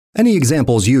Any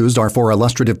examples used are for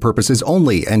illustrative purposes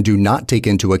only and do not take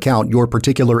into account your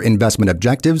particular investment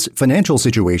objectives, financial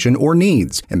situation, or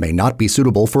needs, and may not be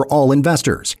suitable for all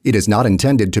investors. It is not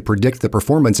intended to predict the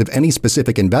performance of any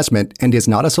specific investment and is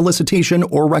not a solicitation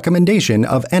or recommendation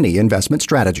of any investment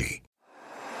strategy.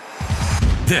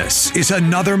 This is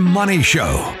another Money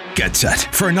Show. Get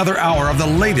set for another hour of the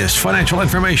latest financial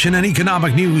information and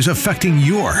economic news affecting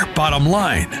your bottom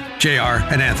line. JR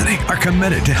and Anthony are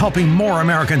committed to helping more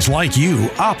Americans like you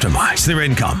optimize their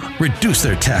income, reduce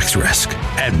their tax risk,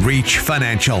 and reach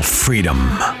financial freedom.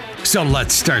 So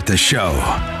let's start the show.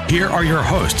 Here are your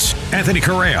hosts, Anthony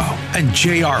Correo and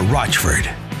JR Rochford.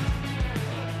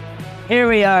 Here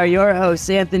we are, your hosts,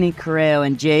 Anthony Correo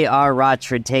and J.R.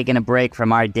 Rochford, taking a break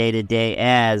from our day-to-day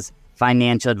as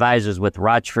financial advisors with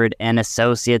Rochford and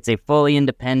Associates, a fully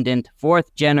independent,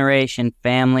 fourth-generation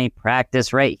family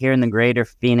practice right here in the greater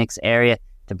Phoenix area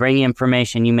to bring you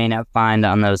information you may not find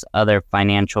on those other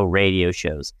financial radio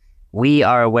shows. We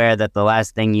are aware that the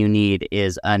last thing you need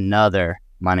is another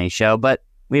money show, but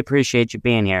we appreciate you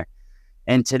being here.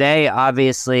 And today,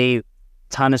 obviously,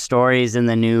 ton of stories in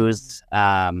the news,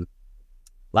 a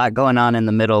lot going on in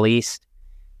the Middle East.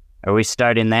 Are we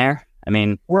starting there?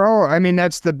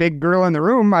 That's the big girl in the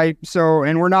room.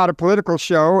 And we're not a political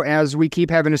show, as we keep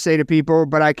having to say to people,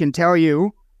 but I can tell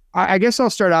you, I guess I'll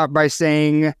start out by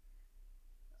saying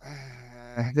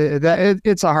that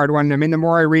it's a hard one. The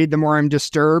more I read, the more I'm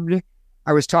disturbed.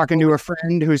 I was talking to a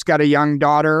friend who's got a young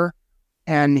daughter,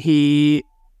 and he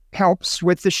helps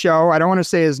with the show. I don't want to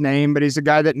say his name, but he's a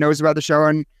guy that knows about the show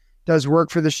and does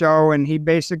work for the show. And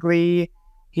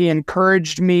he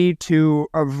encouraged me to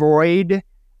avoid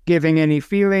giving any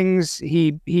feelings.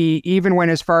 He even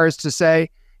went as far as to say,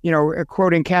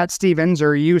 quoting Cat Stevens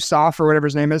or Yusuf or whatever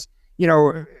his name is,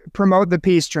 promote the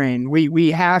peace train.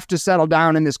 We have to settle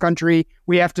down in this country.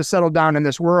 We have to settle down in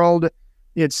this world.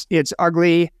 It's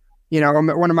ugly.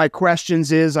 One of my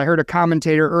questions is, I heard a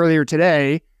commentator earlier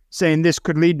today saying this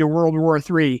could lead to World War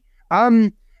III.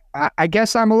 I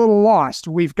guess I'm a little lost.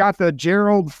 We've got the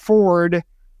Gerald Ford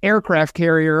aircraft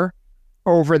carrier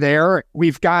over there.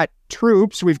 We've got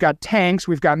troops, we've got tanks,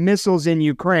 we've got missiles in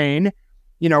Ukraine.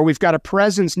 We've got a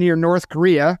presence near North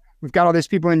Korea. We've got all these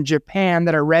people in Japan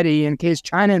that are ready in case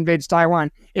China invades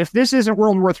Taiwan. If this isn't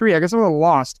World War III, I guess I'm a little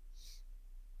lost.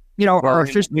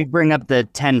 We bring up the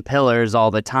 10 pillars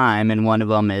all the time, and one of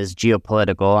them is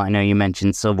geopolitical. I know you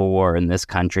mentioned civil war in this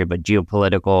country, but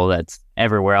geopolitical, that's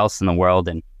everywhere else in the world,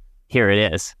 and here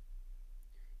it is.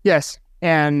 Yes,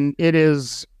 and it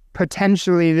is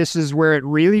potentially, this is where it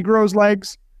really grows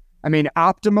legs.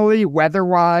 Optimally,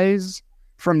 weather-wise,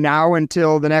 from now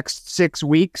until the next 6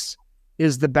 weeks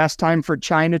is the best time for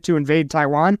China to invade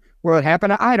Taiwan. Will it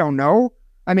happen? I don't know.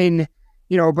 But if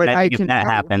that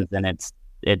happens, then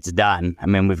it's done.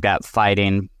 We've got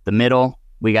fighting the middle.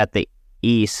 We got the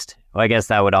east. Well, I guess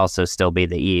that would also still be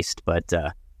the east, but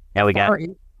we got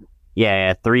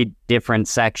three different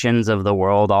sections of the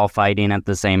world all fighting at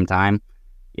the same time.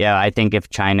 Yeah, I think if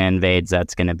China invades,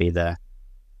 that's going to be the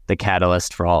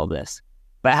catalyst for all of this.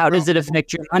 But how does it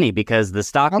affect your money? Because the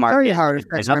stock market... I'll tell you how it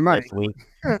affects my money.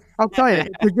 I'll tell you,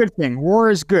 it's a good thing. War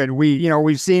is good.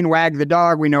 We've seen Wag the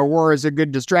Dog. We know war is a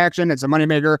good distraction. It's a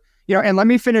moneymaker. And let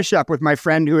me finish up with my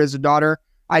friend who has a daughter.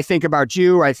 I think about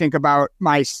you. I think about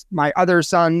my other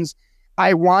sons.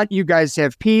 I want you guys to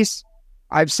have peace.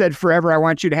 I've said forever, I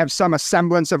want you to have some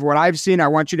semblance of what I've seen. I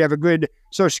want you to have a good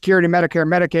Social Security, Medicare,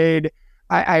 Medicaid.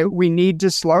 We need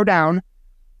to slow down.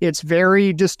 It's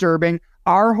very disturbing.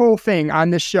 Our whole thing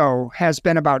on this show has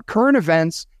been about current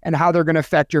events and how they're going to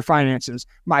affect your finances.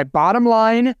 My bottom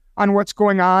line on what's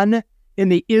going on in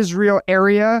the Israel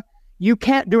area, you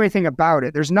can't do anything about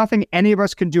it. There's nothing any of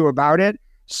us can do about it.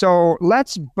 So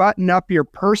let's button up your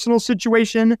personal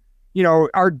situation.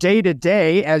 Our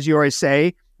day-to-day, as you always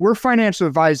say, we're financial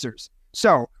advisors.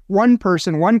 So one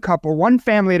person, one couple, one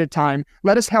family at a time,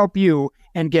 let us help you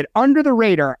and get under the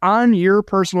radar on your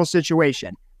personal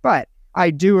situation. But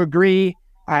I do agree.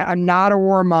 I'm not a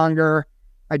warmonger.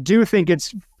 I do think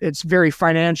it's very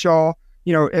financial.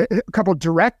 A couple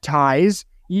direct ties.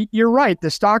 You're right. The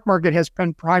stock market has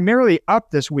been primarily up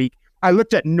this week. I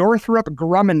looked at Northrop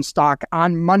Grumman stock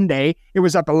on Monday. It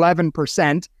was up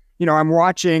 11%. I'm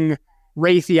watching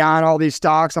Raytheon, all these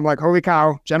stocks. I'm like, holy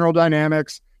cow, General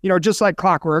Dynamics, just like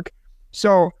clockwork.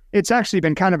 So it's actually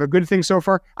been kind of a good thing so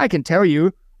far. I can tell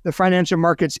you the financial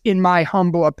markets, in my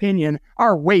humble opinion,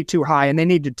 are way too high and they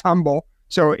need to tumble.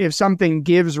 So if something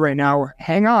gives right now,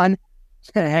 hang on,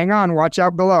 watch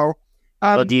out below.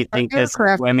 Well, do you think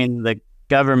the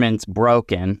government's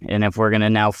broken, and if we're going to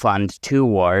now fund two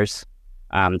wars,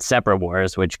 separate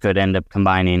wars, which could end up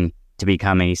combining to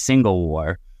become a single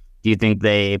war. Do you think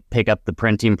they pick up the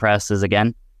printing presses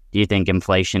again? Do you think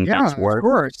inflation gets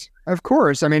worse? Of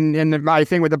course. I mean, and my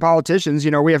thing with the politicians,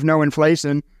 we have no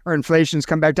inflation, or inflation's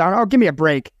come back down. Oh, give me a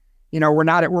break. We're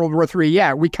not at World War III.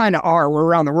 Yeah, we kind of are. We're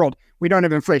around the world. We don't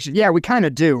have inflation. Yeah, we kind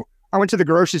of do. I went to the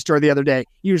grocery store the other day.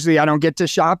 Usually I don't get to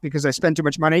shop because I spend too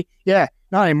much money. Yeah,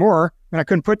 not anymore. And I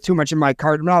couldn't put too much in my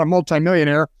cart. I'm not a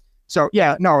multimillionaire. So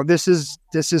yeah, no, this is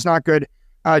not good.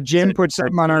 Jim put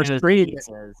something on our screen.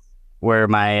 Were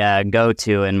my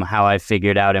go-to and how I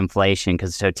figured out inflation,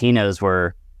 because Totino's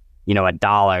were,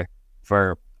 $1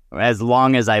 for as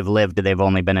long as I've lived. They've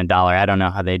only been $1. I don't know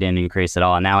how they didn't increase at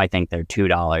all. And now I think they're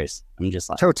 $2. I'm just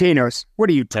like, Totino's. What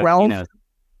are you, 12?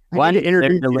 One,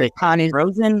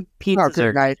 frozen pizzas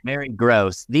are very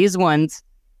gross. These ones,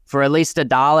 for at least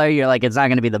 $1, you're like, it's not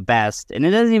going to be the best. And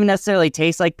it doesn't even necessarily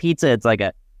taste like pizza. It's like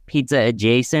a pizza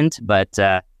adjacent, but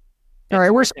all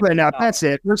right, we're splitting up. That's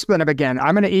it. We're splitting up again.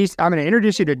 I'm gonna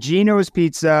introduce you to Gino's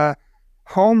Pizza.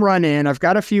 Home run in. I've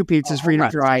got a few pizzas for you to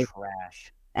try.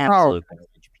 Trash. Absolute pizza.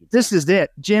 This is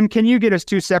it. Jim, can you get us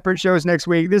 2 separate shows next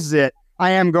week? This is it. I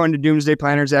am going to Doomsday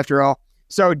Planners after all.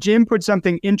 So Jim put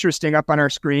something interesting up on our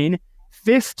screen.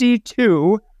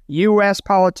 52 U.S.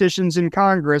 politicians in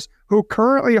Congress who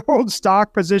currently hold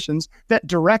stock positions that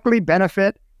directly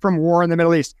benefit from war in the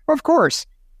Middle East. Of course.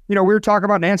 We were talking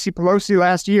about Nancy Pelosi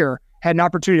last year, had an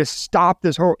opportunity to stop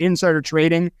this whole insider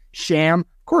trading sham.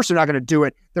 Of course they're not going to do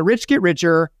it. The rich get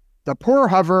richer, the poor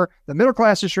hover, the middle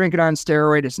class is shrinking on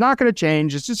steroid. It's not going to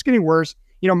change. It's just getting worse.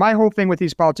 My whole thing with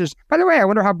these politicians, by the way, I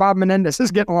wonder how Bob Menendez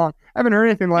is getting along. I haven't heard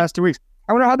anything the last 2 weeks.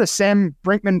 I wonder how the Sam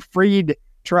Brinkman-Fried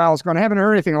trial is going. I haven't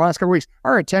heard anything the last couple weeks.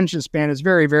 Our attention span is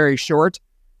very, very short.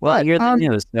 Well, here's the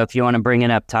news. So if you want to bring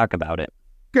it up, talk about it.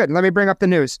 Good. Let me bring up the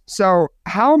news. So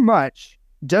how much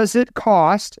does it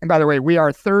cost? And by the way, we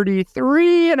are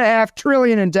 $33.5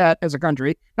 trillion in debt as a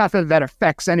country. Not that that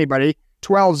affects anybody.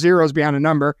 12 zeros beyond a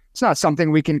number. It's not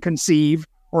something we can conceive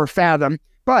or fathom.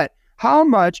 But how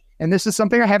much, and this is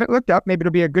something I haven't looked up, maybe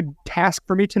it'll be a good task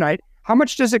for me tonight. How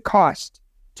much does it cost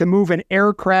to move an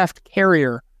aircraft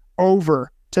carrier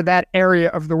over to that area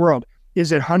of the world?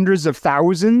 Is it hundreds of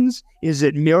thousands? Is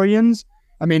it millions?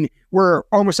 I mean, we're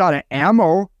almost out of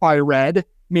ammo, I read,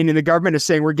 meaning the government is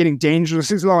saying we're getting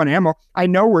dangerously low on ammo. I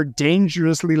know we're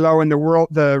dangerously low in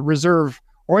the reserve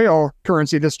oil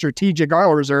currency, the strategic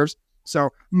oil reserves. So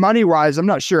money-wise, I'm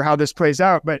not sure how this plays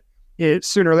out, but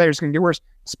sooner or later it's going to get worse.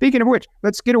 Speaking of which,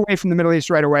 let's get away from the Middle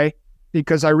East right away,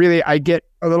 because I get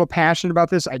a little passionate about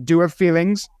this. I do have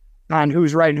feelings on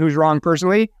who's right and who's wrong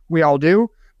personally. We all do.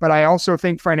 But I also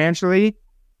think financially,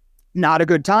 not a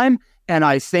good time. And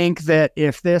I think that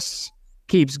if this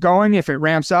keeps going, if it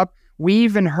ramps up, we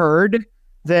even heard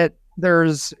that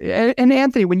and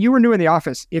Anthony, when you were new in the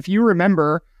office, if you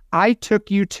remember, I took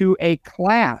you to a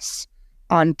class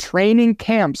on training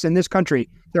camps in this country.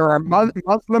 There are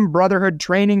Muslim Brotherhood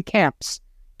training camps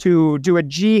to do a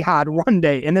jihad one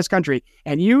day in this country.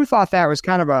 And you thought that was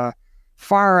kind of a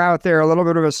far out there, a little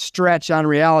bit of a stretch on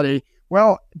reality.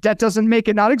 Well, that doesn't make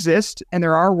it not exist. And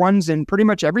there are ones in pretty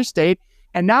much every state.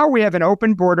 And now we have an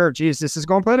open border. Geez, this is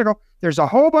going political. There's a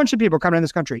whole bunch of people coming in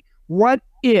this country. What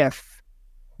if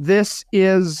this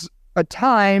is a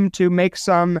time to make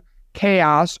some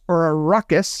chaos or a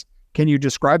ruckus? Can you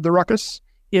describe the ruckus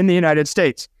in the United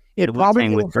States? It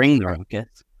probably would bring the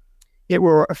ruckus. It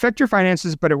will affect your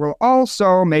finances, but it will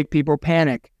also make people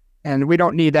panic. And we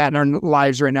don't need that in our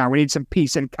lives right now. We need some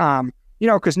peace and calm,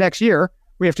 because next year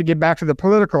we have to get back to the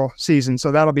political season.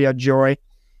 So that'll be a joy.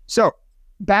 So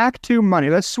back to money.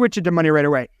 Let's switch it to money right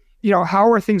away.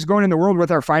 How are things going in the world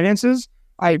with our finances?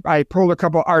 I pulled a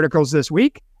couple articles this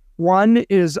week. One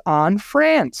is on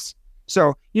France.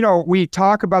 So, we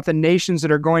talk about the nations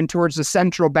that are going towards the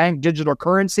central bank digital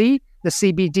currency, the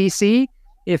CBDC.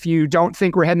 If you don't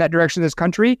think we're heading that direction in this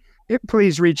country,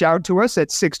 please reach out to us at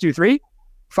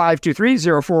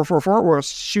 623-523-0444. We'll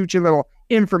shoot you a little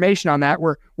information on that.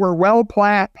 We're well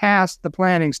past the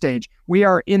planning stage. We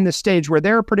are in the stage where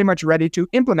they're pretty much ready to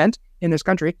implement in this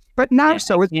country, but not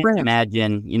so with France.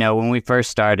 Imagine, when we first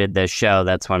started this show,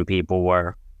 that's when people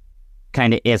were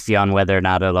kind of iffy on whether or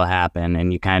not it'll happen,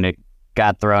 and you kind of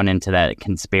got thrown into that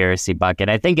conspiracy bucket.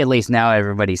 I think at least now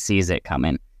everybody sees it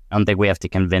coming. I don't think we have to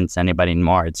convince anybody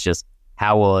more. It's just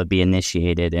how will it be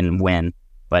initiated and when.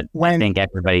 But I think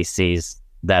everybody sees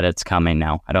that it's coming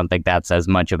now. I don't think that's as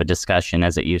much of a discussion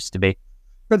as it used to be.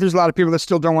 But there's a lot of people that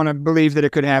still don't want to believe that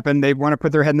it could happen. They want to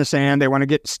put their head in the sand. They want to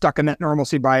get stuck in that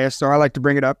normalcy bias. So I like to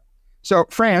bring it up. So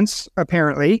France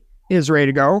apparently is ready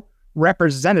to go.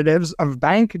 Representatives of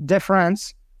Banque de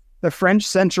France, the French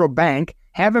central bank,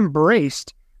 have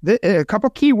embraced a couple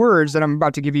key words that I'm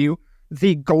about to give you.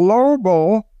 the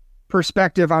global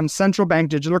perspective on central bank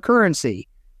digital currency.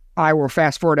 I will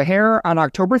fast forward a hair. On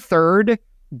October 3rd,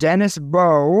 Dennis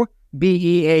Beau,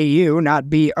 B-E-A-U, not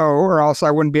B-O, or else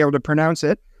I wouldn't be able to pronounce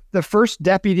it, the first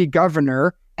deputy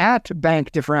governor at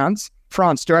Banque de France,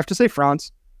 do I have to say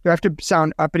France? Do I have to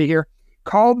sound uppity here?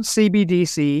 Called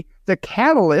CBDC the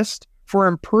catalyst for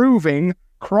improving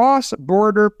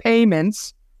cross-border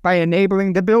payments by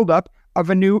enabling the buildup of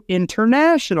a new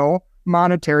international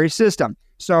monetary system.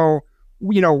 So,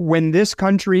 when this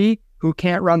country, who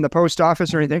can't run the post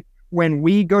office or anything, when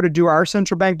we go to do our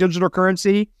central bank digital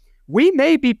currency, we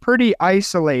may be pretty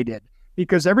isolated,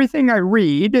 because everything I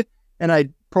read, and I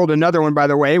pulled another one, by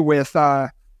the way, with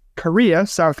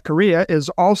South Korea is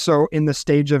also in the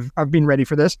stage of being ready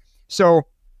for this. So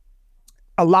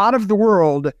a lot of the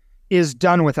world is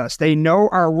done with us. They know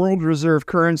our world reserve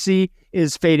currency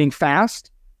is fading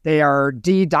fast. They are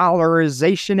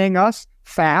de-dollarizationing us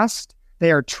fast.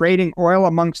 They are trading oil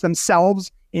amongst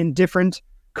themselves in different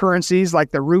currencies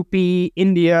like the rupee,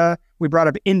 India. We brought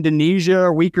up Indonesia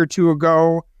a week or two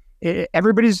ago.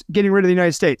 Everybody's getting rid of the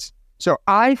United States. So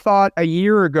I thought a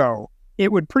year ago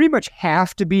it would pretty much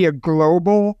have to be a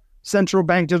global central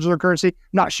bank digital currency.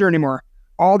 Not sure anymore.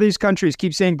 All these countries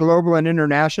keep saying global and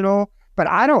international, but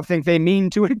I don't think they mean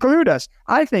to include us.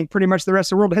 I think pretty much the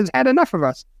rest of the world has had enough of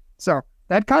us. So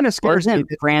that kind of scares me. Isn't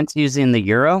France using the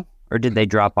euro, or did they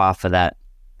drop off of that?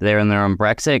 They're in their own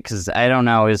Brexit? Because I don't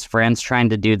know, is France trying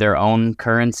to do their own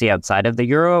currency outside of the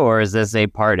euro, or is this a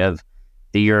part of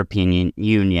the European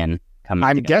Union coming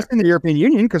I'm together? guessing the European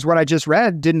Union, because what I just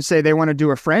read didn't say they want to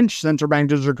do a French central bank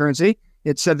digital currency.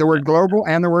 It said the word global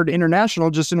and the word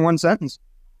international just in one sentence.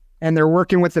 And they're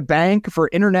working with the Bank for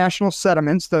International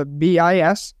Settlements, the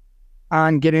BIS,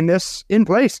 on getting this in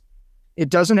place. It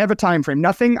doesn't have a time frame.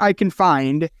 Nothing I can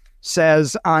find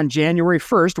says on January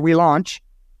 1st we launch.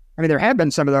 I mean, there have been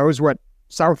some of those,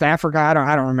 South Africa, I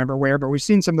don't remember where, but we've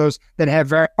seen some of those that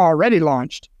have already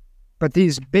launched. But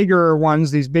these bigger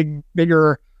ones, these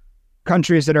bigger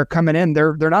countries that are coming in,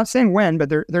 they're not saying when, but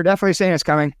they're definitely saying it's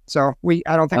coming. So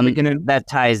I don't think we can. That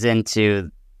ties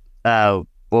into what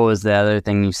was the other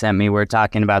thing you sent me? We're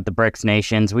talking about the BRICS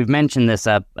nations. We've mentioned this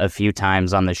up a few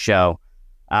times on the show,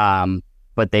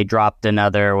 but they dropped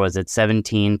another, was it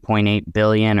 17.8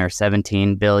 billion or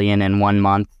 17 billion in 1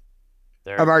 month?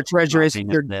 Of our treasuries,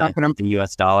 they're dumping them. The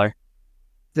U.S. dollar.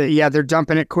 They're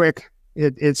dumping it quick.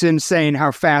 It's insane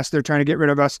how fast they're trying to get rid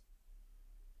of us.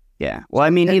 Yeah. Well, I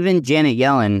mean, even Janet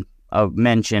Yellen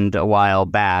mentioned a while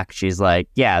back, she's like,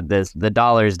 yeah, the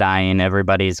dollar's dying.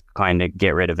 Everybody's going to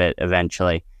get rid of it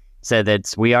eventually. Said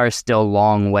that we are still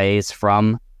long ways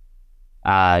from,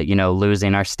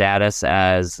 losing our status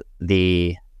as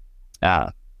the,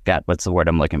 what's the word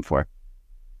I'm looking for?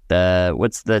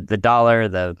 What's the dollar,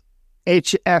 the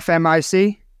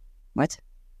HFMIC? What?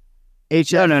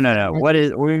 No. What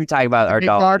is, we're talking about our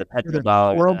dollar, the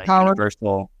petrodollar, world power,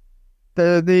 universal.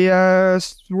 The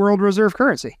world reserve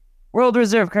currency. World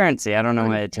reserve currency. I don't know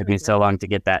why it took me so long to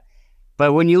get that.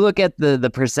 But when you look at the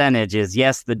percentages,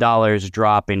 yes, the dollar is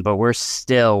dropping, but we're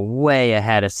still way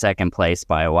ahead of second place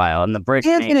by a while. And the BRICS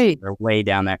nations are way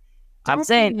down there. I'm not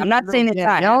saying it's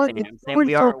not happening. I'm saying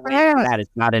we are aware of that.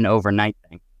 It's not an overnight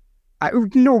thing.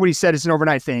 Nobody said it's an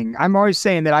overnight thing. I'm always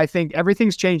saying that I think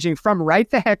everything's changing from right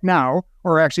the heck now,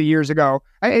 or actually years ago.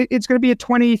 It's going to be a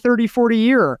 20, 30, 40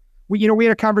 year. We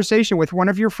had a conversation with one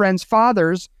of your friend's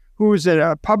fathers, who's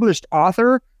a published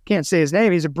author. Can't say his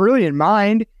name. He's a brilliant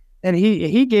mind. And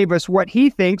he gave us what he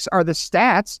thinks are the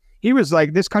stats. He was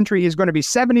like, this country is going to be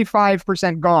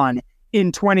 75% gone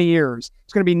in 20 years.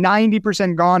 It's going to be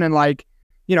 90% gone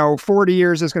in 40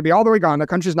 years. It's going to be all the way gone. The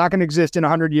country's not going to exist in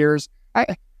 100 years. I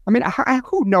mean,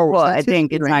 who knows? Well, I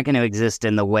think it's not going to exist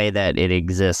in the way that it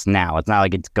exists now. It's not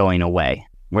like it's going away.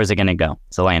 Where's it going to go?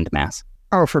 It's a landmass.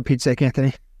 Oh, for Pete's sake,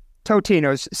 Anthony.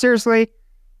 Totinos. Seriously?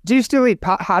 Do you still eat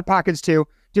Hot Pockets too?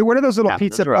 Dude, what are those little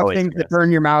pizza puff things that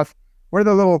burn your mouth? What are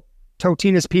the little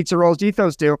Totino's pizza rolls? Do you eat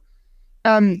those too?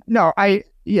 No,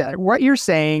 what you're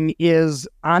saying is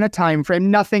on a time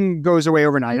frame, nothing goes away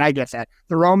overnight. And I get that.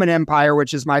 The Roman Empire,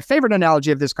 which is my favorite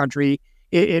analogy of this country,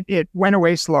 it went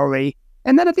away slowly.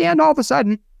 And then at the end, all of a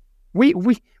sudden, we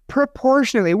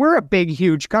proportionally, we're a big,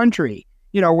 huge country.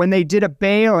 When they did a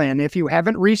bail-in, if you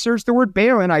haven't researched the word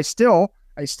bail-in, I still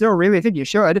really think you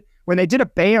should. When they did a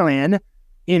bail-in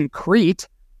in Crete,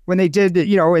 when they did,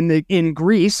 in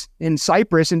Greece, in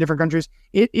Cyprus, in different countries,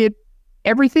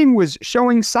 everything was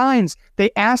showing signs. They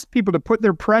asked people to put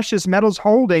their precious metals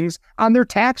holdings on their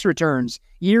tax returns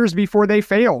years before they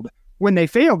failed. When they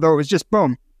failed, though, it was just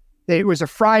boom. It was a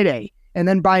Friday. And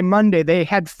then by Monday, they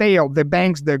had failed. The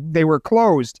banks, they were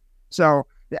closed. So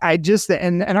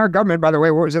and our government, by the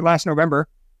way, what was it last November?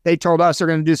 They told us they're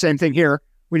going to do the same thing here.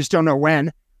 We just don't know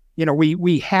when.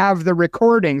 We have the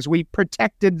recordings. We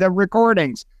protected the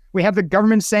recordings. We have the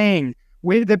government saying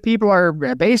the people are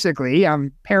basically,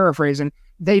 I'm paraphrasing,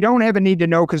 they don't have a need to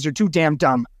know because they're too damn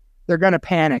dumb. They're going to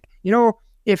panic.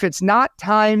 If it's not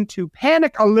time to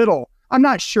panic a little, I'm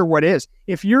not sure what is.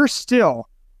 If you're still,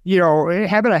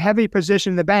 having a heavy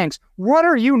position in the banks, what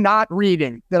are you not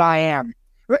reading that I am?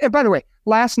 And by the way,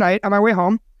 last night on my way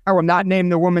home, I will not name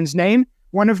the woman's name.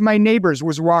 One of my neighbors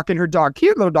was walking her dog,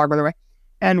 cute little dog, by the way.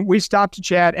 And we stopped to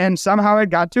chat, and somehow it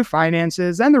got to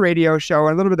finances and the radio show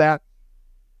and a little bit of that.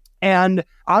 And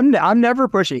I'm never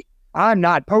pushy. I'm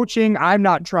not poaching. I'm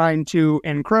not trying to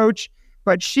encroach.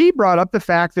 But she brought up the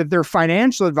fact that their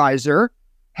financial advisor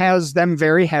has them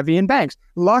very heavy in banks.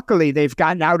 Luckily, they've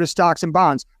gotten out of stocks and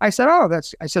bonds. I said,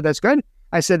 that's good.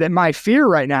 I said that my fear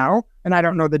right now, and I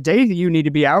don't know the day that you need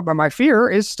to be out, but my fear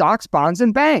is stocks, bonds,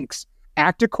 and banks.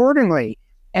 Act accordingly.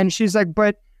 And she's like,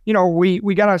 but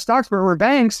we got our stocks, but we're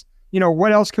banks.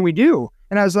 What else can we do?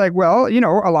 And I was like, well,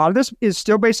 a lot of this is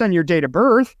still based on your date of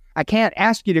birth. I can't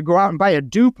ask you to go out and buy a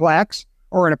duplex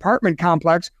or an apartment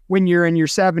complex when you're in your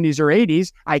 70s or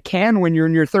 80s. I can when you're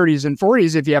in your 30s and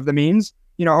 40s if you have the means.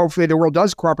 Hopefully the world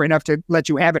does cooperate enough to let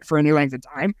you have it for any length of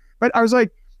time. But I was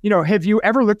like, have you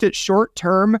ever looked at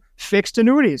short-term fixed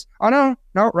annuities? Oh,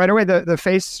 no, right away the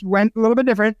face went a little bit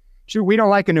different. We don't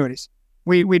like annuities.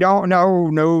 We don't,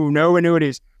 no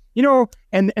annuities.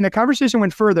 And the conversation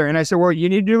went further, and I said, well, you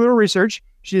need to do a little research.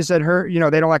 She said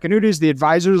they don't like annuities. The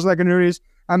advisors like annuities.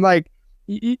 I'm like,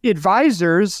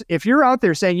 advisors, if you're out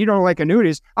there saying you don't like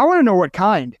annuities, I want to know what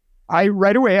kind.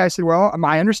 Right away, I said, well,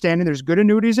 my understanding, there's good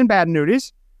annuities and bad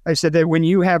annuities. I said that when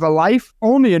you have a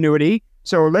life-only annuity,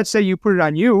 so let's say you put it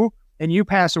on you and you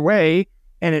pass away,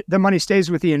 and the money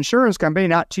stays with the insurance company,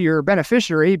 not to your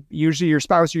beneficiary, usually your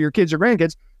spouse or your kids or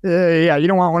grandkids. You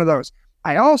don't want one of those.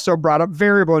 I also brought up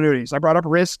variable annuities. I brought up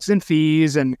risks and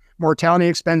fees and mortality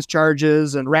expense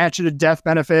charges and ratcheted death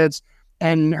benefits,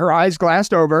 and her eyes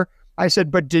glassed over. I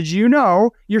said, but did you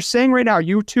know, you're saying right now,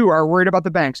 you too are worried about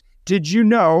the banks. Did you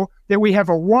know that we have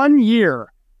a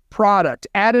 1-year product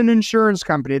at an insurance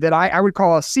company that I would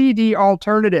call a CD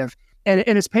alternative? And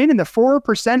it's paying in the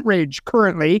 4% range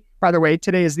currently. By the way,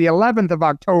 today is the 11th of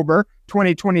October,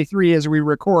 2023, as we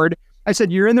record. I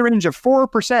said, you're in the range of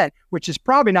 4%, which is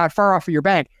probably not far off of your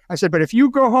bank. I said, but if you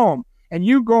go home and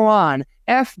you go on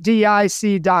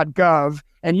FDIC.gov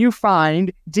and you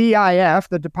find DIF,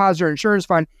 the Depositor Insurance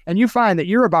Fund, and you find that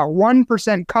you're about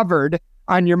 1% covered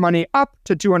on your money up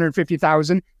to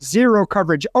 $250,000, zero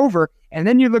coverage over, and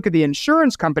then you look at the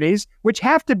insurance companies, which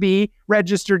have to be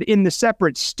registered in the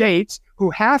separate states, who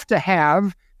have to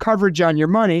have coverage on your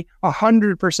money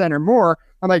 100% or more.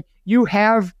 I'm like, you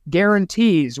have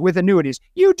guarantees with annuities.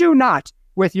 You do not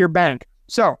with your bank.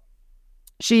 So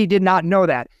she did not know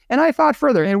that. And I thought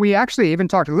further, and we actually even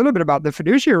talked a little bit about the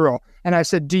fiduciary rule. And I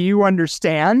said, do you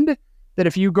understand that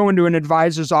if you go into an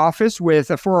advisor's office with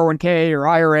a 401k or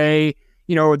IRA,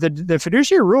 the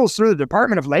fiduciary rules through the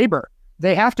Department of Labor,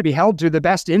 they have to be held to the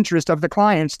best interest of the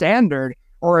client standard,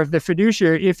 or of the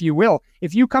fiduciary, if you will.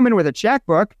 If you come in with a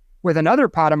checkbook with another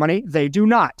pot of money, they do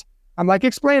not. I'm like,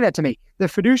 explain that to me. The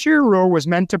fiduciary rule was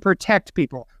meant to protect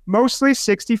people, mostly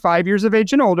 65 years of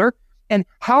age and older. And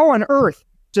how on earth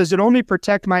does it only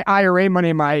protect my IRA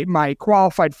money, my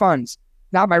qualified funds,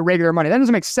 not my regular money? That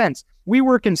doesn't make sense. We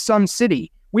work in some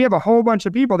city. We have a whole bunch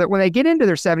of people that when they get into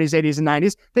their 70s, 80s, and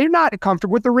 90s, they're not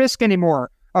comfortable with the risk anymore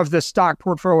of the stock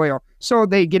portfolio. So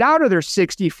they get out of their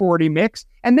 60-40 mix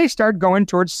and they start going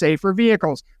towards safer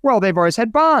vehicles. Well, they've always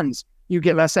had bonds. You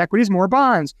get less equities, more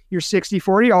bonds. You're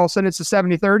 60-40, all of a sudden it's a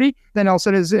 70-30, then all of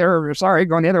a sudden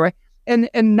going the other way. And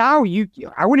now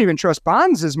I wouldn't even trust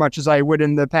bonds as much as I would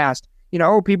in the past.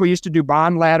 People used to do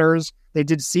bond ladders. They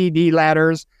did CD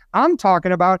ladders. I'm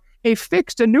talking about a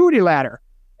fixed annuity ladder.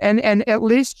 And at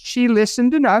least she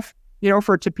listened enough,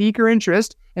 for it to pique her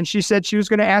interest. And she said she was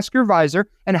going to ask her advisor.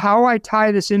 And how I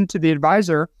tie this into the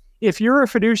advisor, if you're a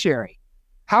fiduciary,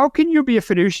 how can you be a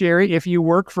fiduciary if you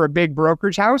work for a big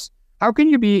brokerage house? How can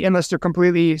you be, unless they're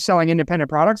completely selling independent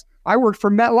products? I worked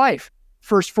for MetLife,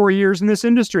 first 4 years in this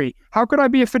industry. How could I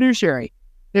be a fiduciary?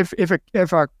 If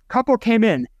a couple came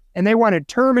in and they wanted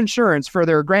term insurance for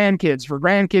their grandkids, for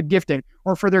grandkid gifting,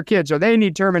 or for their kids, or they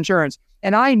need term insurance,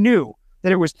 and I knew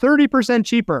that it was 30%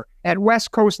 cheaper at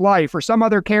West Coast Life or some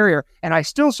other carrier, and I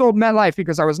still sold MetLife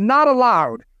because I was not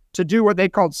allowed to do what they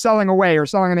called selling away or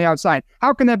selling on the outside.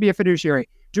 How can that be a fiduciary?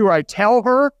 Do I tell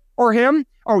her or him,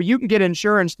 oh, you can get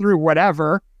insurance through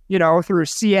whatever, through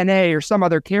CNA or some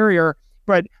other carrier,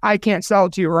 but I can't sell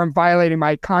it to you, or I'm violating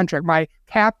my contract, my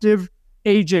captive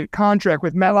agent contract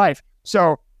with MetLife.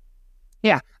 So,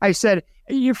 yeah, I said,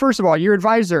 first of all, your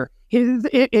advisor,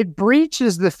 it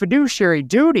breaches the fiduciary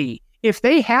duty if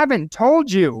they haven't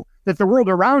told you that the world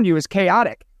around you is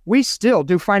chaotic. We still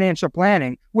do financial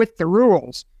planning with the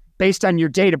rules based on your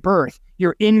date of birth,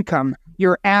 your income,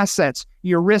 your assets,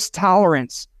 your risk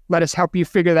tolerance. Let us help you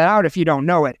figure that out if you don't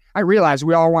know it. I realize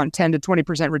we all want 10 to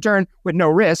 20% return with no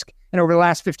risk. And over the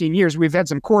last 15 years, we've had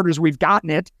some quarters we've gotten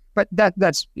it, but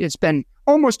it's been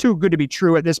almost too good to be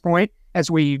true at this point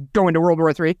as we go into World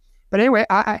War III. But anyway,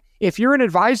 if you're an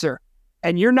advisor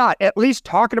and you're not at least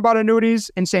talking about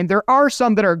annuities and saying there are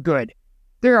some that are good,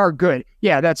 there are good.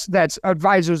 Yeah, that's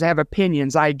advisors have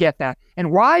opinions. I get that.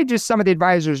 And why do some of the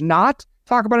advisors not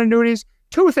talk about annuities?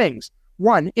 Two things.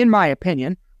 One, in my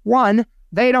opinion,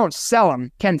 they don't sell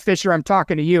them. Ken Fisher, I'm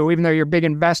talking to you, even though you're a big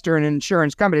investor in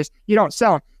insurance companies, you don't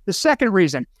sell them. The second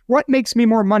reason, what makes me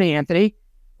more money, Anthony?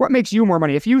 What makes you more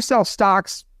money? If you sell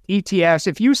stocks, ETFs,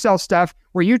 if you sell stuff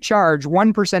where you charge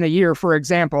 1% a year, for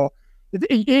example,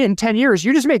 in 10 years,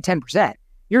 you just made 10%.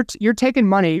 You're taking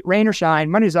money, rain or shine,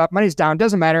 money's up, money's down,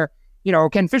 doesn't matter. You know,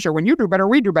 Ken Fisher, when you do better,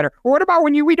 we do better. Or what about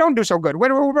when we don't do so good?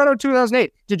 What about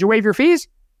 2008? Did you waive your fees?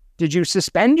 Did you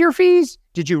suspend your fees?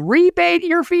 Did you rebate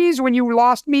your fees when you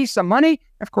lost me some money?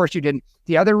 Of course you didn't.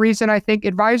 The other reason I think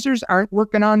advisors aren't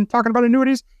working on talking about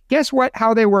annuities, guess what?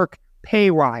 How they work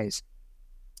pay-wise.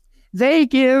 They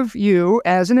give you,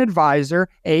 as an advisor,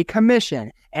 a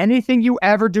commission. Anything you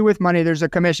ever do with money, there's a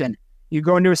commission. You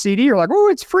go into a CD, you're like, oh,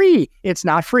 it's free. It's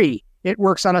not free. It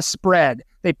works on a spread.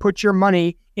 They put your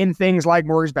money in things like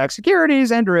mortgage-backed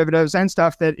securities and derivatives and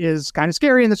stuff that is kind of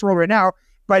scary in this world right now.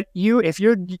 But if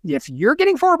you're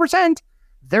getting 4%,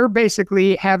 they're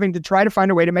basically having to try to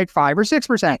find a way to make 5 or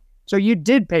 6%. So you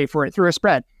did pay for it through a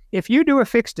spread. If you do a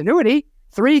fixed annuity,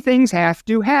 3 things have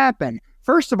to happen.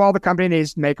 First of all, the company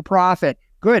needs to make a profit.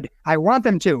 Good. I want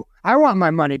them to. I want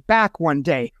my money back one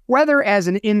day, whether as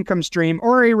an income stream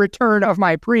or a return of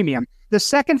my premium. The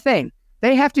second thing,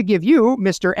 they have to give you,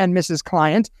 Mr. and Mrs.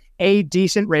 Client, a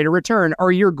decent rate of return,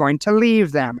 or you're going to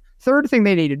leave them. Third thing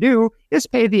they need to do is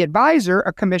pay the advisor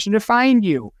a commission to find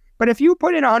you. But if you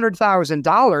put in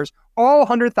 $100,000, all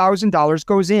 $100,000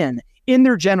 goes in. In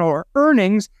their general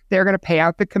earnings, they're going to pay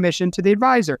out the commission to the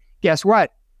advisor. Guess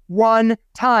what? One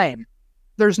time.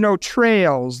 There's no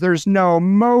trails. There's no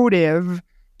motive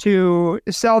to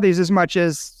sell these as much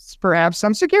as perhaps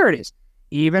some securities,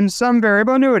 even some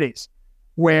variable annuities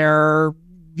where,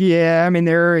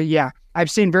 I've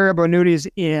seen variable annuities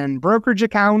in brokerage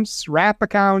accounts, wrap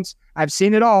accounts. I've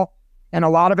seen it all. And a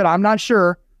lot of it, I'm not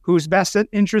sure whose best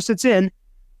interest it's in.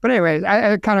 But anyway,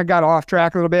 I kind of got off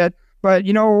track a little bit. But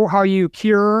you know how you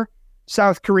cure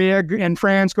South Korea and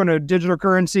France going to digital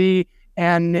currency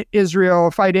and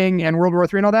Israel fighting and World War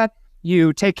III and all that?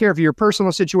 You take care of your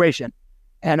personal situation.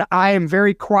 And I am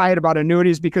very quiet about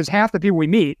annuities because half the people we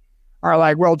meet are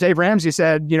like, well, Dave Ramsey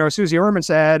said, Susie Orman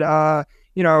said,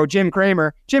 Jim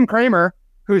Cramer,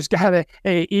 who's got a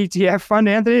ETF fund,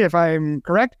 Anthony, if I'm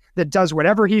correct, that does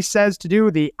whatever he says to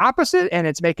do the opposite, and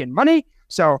it's making money.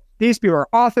 So these people are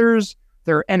authors,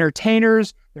 they're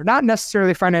entertainers, they're not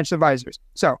necessarily financial advisors.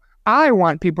 So I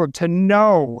want people to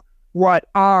know what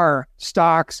are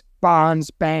stocks,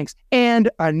 bonds, banks, and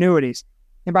annuities.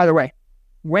 And by the way,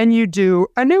 when you do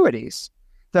annuities,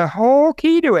 the whole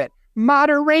key to it,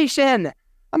 moderation.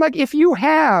 I'm like, if you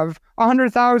have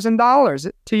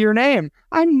 $100,000 to your name,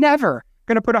 I'm never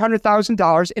going to put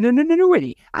 $100,000 in an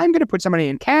annuity. I'm going to put some money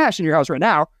in cash in your house right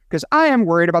now because I am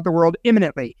worried about the world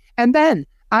imminently. And then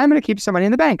I'm going to keep some money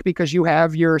in the bank because you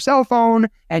have your cell phone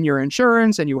and your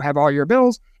insurance and you have all your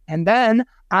bills. And then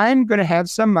I'm going to have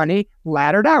some money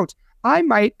laddered out. I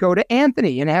might go to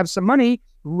Anthony and have some money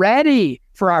ready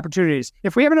for opportunities.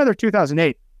 If we have another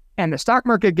 2008 and the stock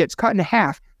market gets cut in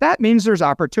half, that means there's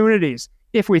opportunities.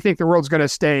 If we think the world's going to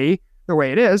stay the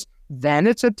way it is, then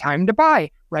it's a time to buy.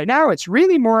 Right now, it's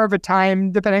really more of a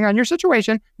time, depending on your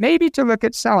situation, maybe to look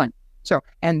at selling. So,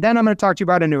 and then I'm going to talk to you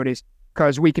about annuities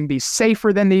because we can be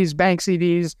safer than these bank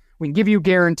CDs. We can give you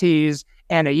guarantees.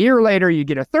 And a year later, you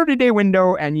get a 30-day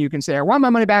window and you can say, I want my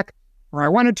money back or I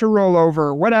want it to roll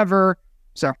over, whatever.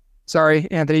 So, sorry,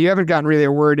 Anthony, you haven't gotten really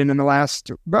a word in the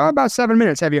last about 7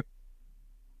 minutes, have you?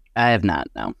 I have not,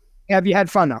 no. Have you had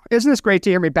fun, though? Isn't this great to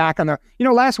hear me back on the...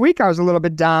 last week I was a little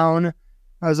bit down.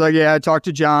 I was like, I talked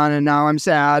to John, and now I'm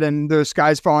sad, and the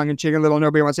sky's falling and Chicken Little.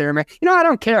 Nobody wants to hear me. I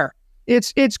don't care.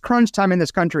 It's crunch time in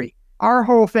this country. Our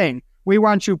whole thing, we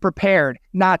want you prepared,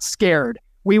 not scared.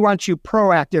 We want you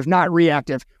proactive, not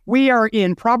reactive. We are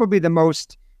in probably the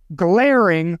most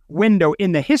glaring window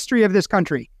in the history of this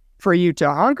country for you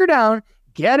to hunker down,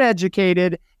 get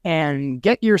educated, and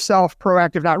get yourself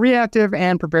proactive, not reactive,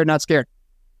 and prepared, not scared.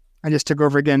 I just took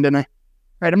over again, didn't I? All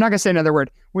right, I'm not going to say another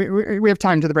word. We have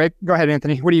time to the break. Go ahead,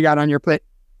 Anthony. What do you got on your plate?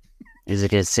 Is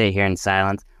it going to sit here in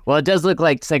silence? Well, it does look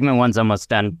like segment one's almost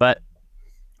done, but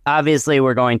obviously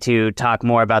we're going to talk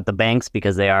more about the banks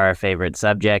because they are our favorite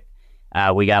subject.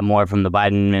 We got more from the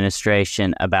Biden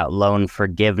administration about loan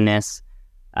forgiveness.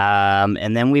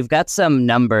 And then we've got some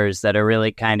numbers that are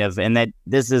really kind of, and that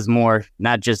this is more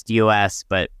not just U.S.,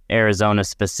 but Arizona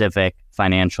specific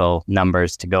financial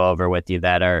numbers to go over with you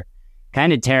that are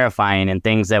kind of terrifying and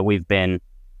things that we've been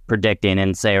predicting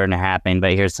and say are going to happen.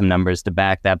 But here's some numbers to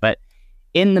back that. But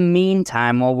in the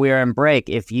meantime, while we're on break,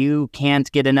 if you can't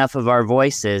get enough of our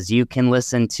voices, you can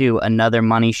listen to Another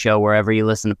Money Show wherever you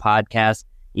listen to podcasts.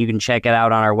 You can check it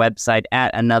out on our website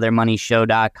at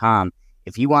anothermoneyshow.com.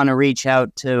 If you want to reach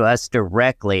out to us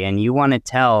directly and you want to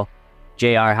tell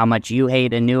JR how much you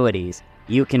hate annuities,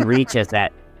 you can reach us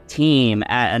at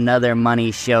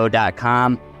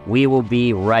team@anothermoneyshow.com. We will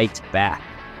be right back.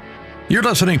 You're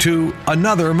listening to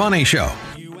Another Money Show.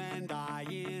 You and I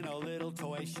in a little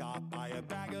toy shop, buy a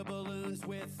bag of balloons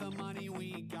with the money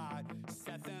we got,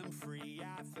 set them free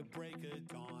at the break of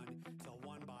dawn, till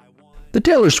one by one. The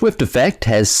Taylor Swift effect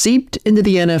has seeped into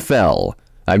the NFL.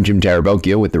 I'm Jim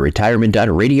Tarabocchio with the Retirement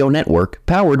Radio Network,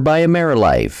 powered by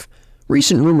AmeriLife.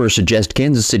 Recent rumors suggest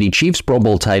Kansas City Chiefs Pro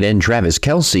Bowl tight end Travis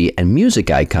Kelce and music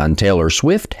icon Taylor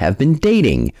Swift have been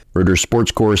dating. Reuters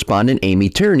sports correspondent Amy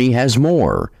Tierney has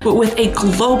more. But with a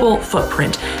global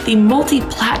footprint, the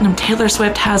multi-platinum Taylor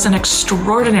Swift has an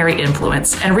extraordinary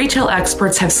influence, and retail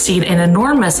experts have seen an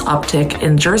enormous uptick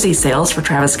in jersey sales for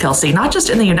Travis Kelce, not just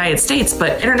in the United States,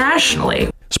 but internationally.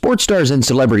 Sports stars and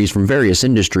celebrities from various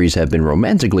industries have been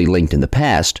romantically linked in the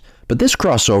past, but this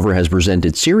crossover has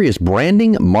presented serious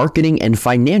branding, marketing, and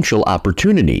financial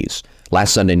opportunities.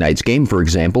 Last Sunday night's game, for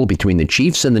example, between the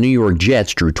Chiefs and the New York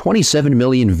Jets drew 27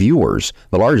 million viewers,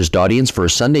 the largest audience for a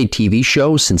Sunday TV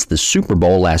show since the Super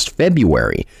Bowl last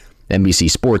February. NBC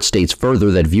Sports states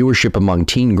further that viewership among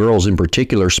teen girls in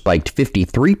particular spiked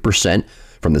 53%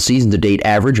 from the season-to-date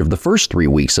average of the first 3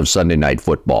 weeks of Sunday Night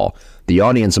Football. The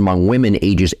audience among women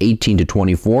ages 18 to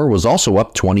 24 was also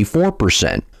up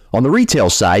 24%. On the retail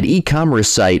side, e-commerce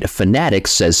site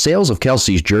Fanatics says sales of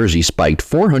Kelce's jersey spiked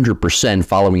 400%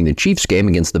 following the Chiefs game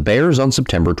against the Bears on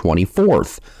September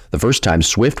 24th, the first time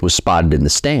Swift was spotted in the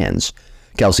stands.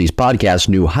 Kelce's podcast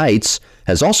New Heights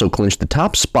has also clinched the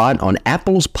top spot on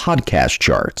Apple's podcast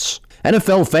charts.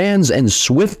 NFL fans and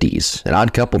Swifties, an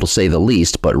odd couple to say the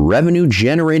least, but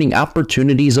revenue-generating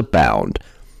opportunities abound.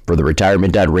 For the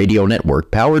Retirement Radio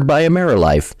Network, powered by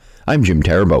AmeriLife, I'm Jim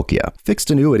Tarabocchia. Fixed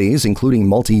annuities, including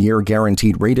multi-year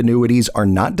guaranteed rate annuities, are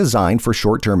not designed for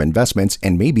short-term investments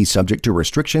and may be subject to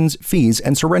restrictions, fees,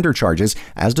 and surrender charges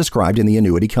as described in the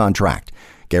annuity contract.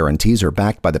 Guarantees are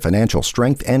backed by the financial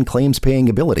strength and claims-paying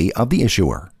ability of the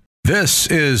issuer. This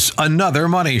is Another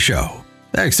Money Show,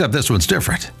 except this one's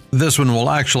different. This one will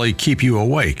actually keep you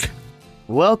awake.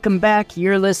 Welcome back.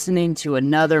 You're listening to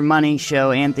Another Money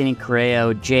Show. Anthony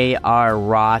Correo, J.R.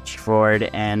 Rochford,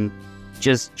 and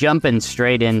just jumping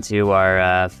straight into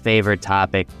our favorite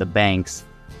topic, the banks.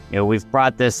 You know, we've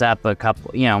brought this up a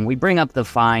couple, we bring up the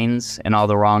fines and all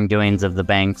the wrongdoings of the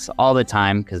banks all the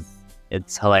time because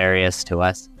it's hilarious to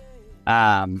us.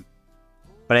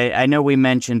 But I know we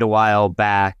mentioned a while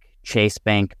back Chase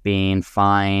Bank being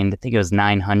fined, I think it was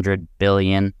 $900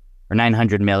 million,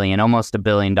 almost $1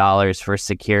 billion for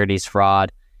securities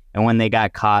fraud. And when they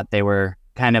got caught, they were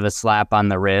kind of a slap on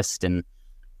the wrist. And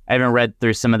I haven't read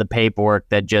through some of the paperwork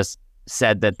that just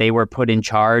said that they were put in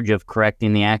charge of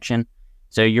correcting the action.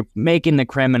 So you're making the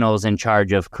criminals in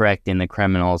charge of correcting the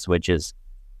criminals, which is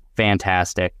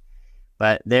fantastic.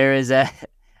 But there is a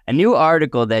new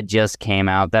article that just came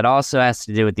out that also has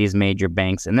to do with these major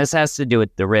banks, and this has to do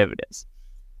with derivatives.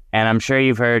 And I'm sure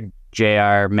you've heard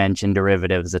JR mention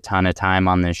derivatives a ton of time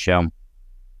on this show.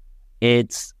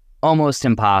 It's almost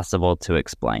impossible to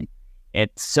explain.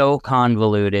 It's so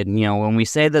convoluted. When we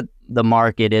say that the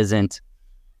market isn't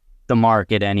the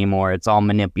market anymore, it's all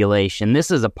manipulation.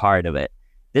 This is a part of it.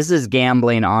 This is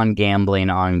gambling on gambling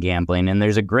on gambling. And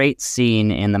there's a great scene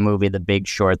in the movie The Big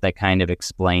Short that kind of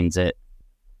explains it.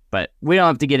 But we don't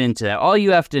have to get into that. All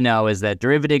you have to know is that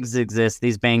derivatives exist.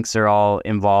 These banks are all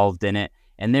involved in it.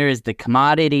 And there is the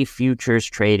Commodity Futures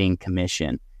Trading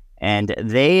Commission. And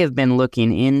they have been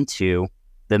looking into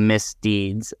the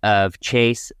misdeeds of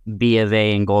Chase, B of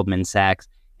A, and Goldman Sachs,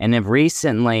 and have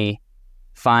recently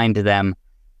fined them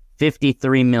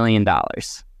 $53 million,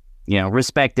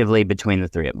 respectively between the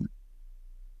three of them.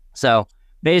 So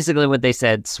basically what they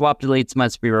said, swap deletes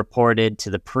must be reported to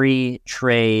the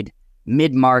pre-trade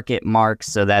mid-market marks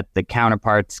so that the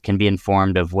counterparts can be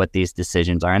informed of what these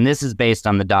decisions are. And this is based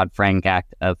on the Dodd-Frank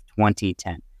Act of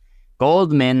 2010.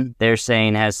 Goldman, they're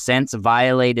saying, has since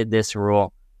violated this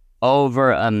rule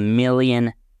over 1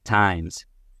 million times.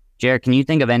 Jared, can you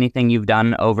think of anything you've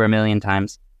done over 1 million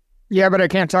times? Yeah, but I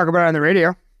can't talk about it on the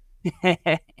radio.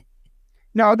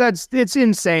 No, it's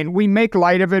insane. We make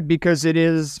light of it because it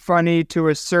is funny to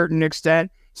a certain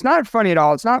extent. It's not funny at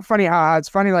all. It's not funny how it's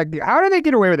funny. Like, how do they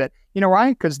get away with it? You know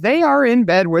why? Because they are in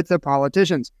bed with the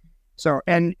politicians. So,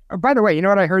 and by the way, you know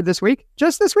what I heard this week?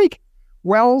 Just this week,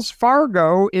 Wells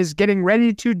Fargo is getting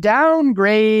ready to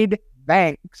downgrade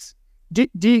banks.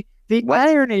 The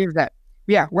irony of that.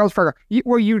 Yeah, Wells Fargo.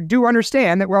 You do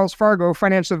understand that Wells Fargo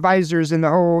financial advisors in the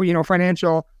whole,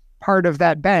 financial part of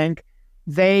that bank,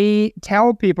 they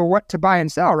tell people what to buy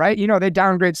and sell, right? They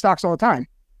downgrade stocks all the time.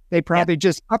 They probably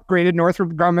just upgraded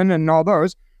Northrop Grumman and all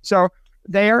those. So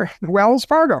Wells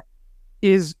Fargo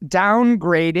is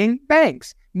downgrading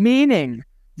banks, meaning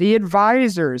the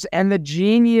advisors and the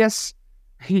genius,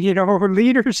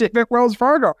 leadership at Wells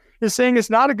Fargo is saying it's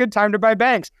not a good time to buy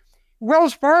banks.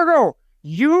 Wells Fargo,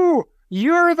 you're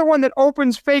the one that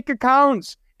opens fake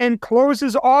accounts and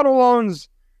closes auto loans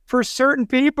for certain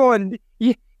people, and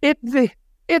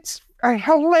it's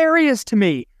hilarious to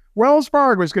me. Wells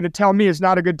Fargo is going to tell me it's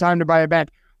not a good time to buy a bank.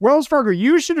 Wells Fargo,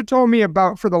 you should have told me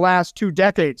about for the last 2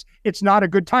 decades, it's not a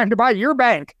good time to buy your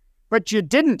bank, but you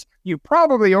didn't. You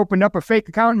probably opened up a fake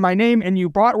account in my name and you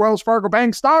bought Wells Fargo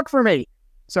Bank stock for me.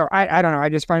 So I don't know. I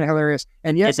just find it hilarious.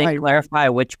 And yes, did they clarify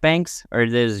which banks, or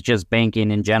is it just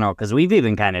banking in general? Because we've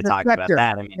even kind of talked about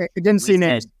that. I mean, it didn't see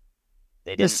names.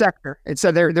 The sector. It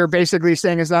said they're basically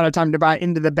saying it's not a time to buy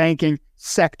into the banking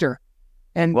sector.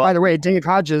 And by the way, Dave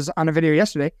Hodges on a video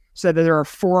yesterday said that there are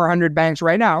 400 banks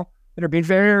right now that are being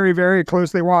very, very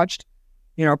closely watched.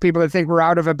 People that think we're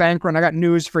out of a bank run. I got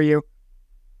news for you.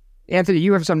 Anthony,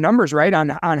 you have some numbers, right, on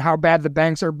how bad the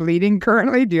banks are bleeding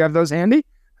currently? Do you have those handy?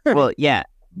 Well, yeah.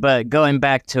 But going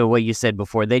back to what you said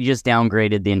before, they just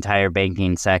downgraded the entire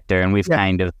banking sector. And we've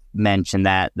kind of mentioned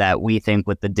that we think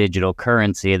with the digital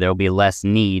currency, there'll be less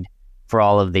need for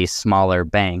all of these smaller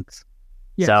banks.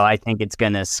 Yes. So I think it's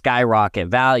going to skyrocket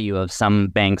value of some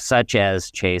banks such as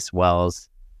Chase, Wells,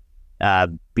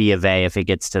 B of A, if it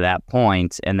gets to that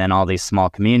point, and then all these small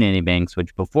community banks,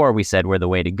 which before we said were the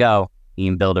way to go.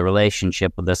 You can build a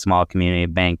relationship with a small community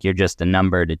bank. You're just a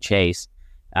number to chase.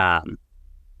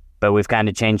 But we've kind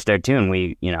of changed our tune.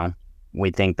 We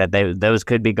think that those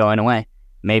could be going away.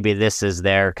 Maybe this is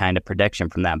their kind of prediction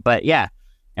from that. But yeah,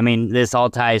 I mean, this all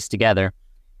ties together.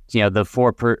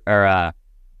 The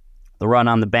run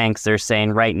on the banks, they're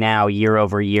saying right now, year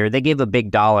over year, they gave a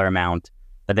big dollar amount,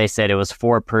 but they said it was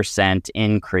 4%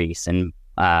 increase in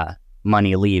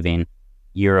money leaving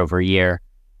year over year.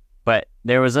 But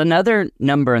there was another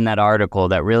number in that article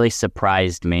that really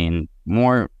surprised me and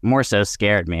more so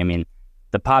scared me. I mean,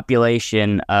 the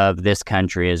population of this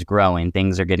country is growing.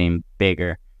 Things are getting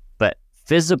bigger. But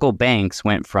physical banks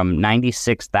went from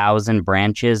 96,000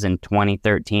 branches in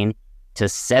 2013 to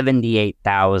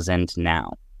 78,000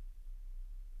 now.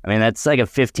 I mean, that's like a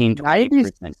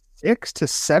 15-20%. 96 to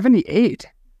 78?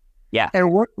 Yeah.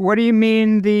 And what do you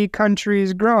mean the country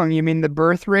is growing? You mean the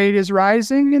birth rate is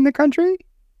rising in the country?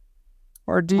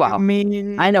 Or do you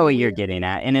mean... I know what you're getting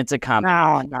at, and it's a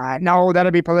comment. No,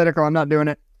 that'll be political. I'm not doing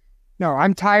it. No,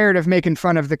 I'm tired of making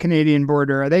fun of the Canadian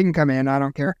border. They can come in. I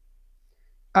don't care.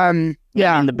 And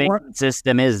the banking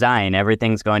system is dying.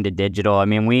 Everything's going to digital. I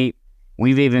mean, we've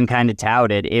even kind of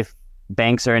touted, if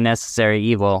banks are a necessary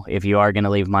evil, if you are going to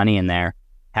leave money in there,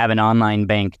 have an online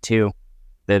bank too.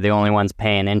 They're the only ones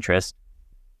paying interest.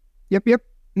 Yep.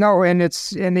 No, and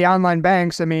it's in the online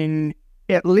banks. I mean,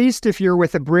 at least if you're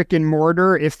with a brick and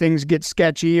mortar, if things get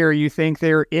sketchy or you think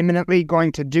they're imminently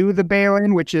going to do the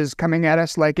bail-in, which is coming at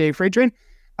us like a freight train,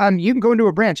 you can go into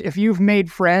a branch. If you've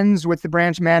made friends with the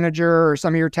branch manager or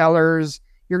some of your tellers,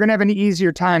 you're going to have an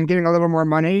easier time getting a little more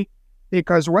money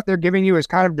because what they're giving you is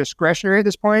kind of discretionary at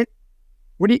this point.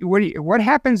 What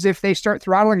happens if they start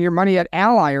throttling your money at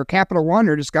Ally or Capital One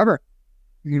or Discover?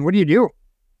 I mean, what do you do?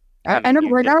 I know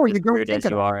right now you go as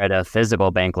you are at a physical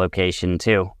bank location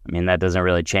too. I mean, that doesn't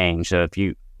really change. So if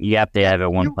you have to have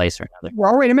it one place or another.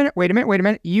 Well, wait a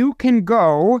minute. You can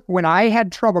go, when I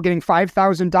had trouble getting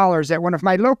 $5,000 at one of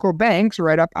my local banks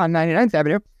right up on 99th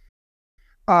Avenue,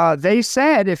 they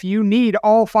said if you need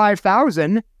all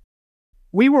 5,000,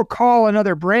 we will call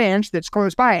another branch that's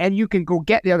close by and you can go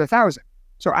get the other 1,000.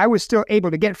 So I was still able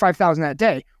to get 5,000 that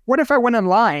day. What if I went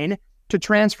online to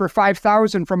transfer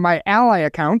 5,000 from my Ally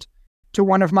account to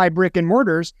one of my brick and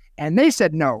mortars and they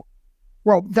said no?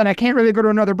 Well, then I can't really go to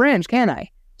another branch, can I?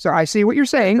 So I see what you're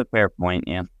saying. That's a fair point,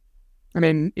 yeah. I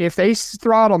mean, if they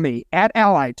throttle me at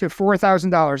Ally to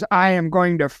 $4,000, I am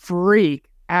going to freak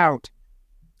out.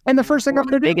 And the first thing I'm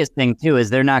going to do... The biggest thing, too,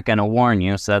 is they're not going to warn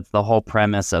you. So that's the whole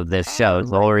premise of this show.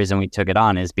 The whole reason we took it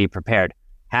on is be prepared.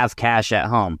 Have cash at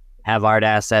home. Have hard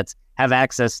assets. Have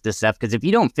access to stuff. Because if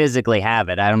you don't physically have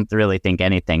it, I don't really think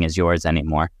anything is yours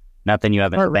anymore. Nothing you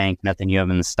have in the bank. Nothing you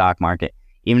have in the stock market.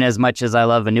 Even as much as I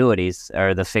love annuities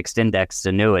or the fixed index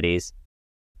annuities,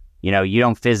 you know, you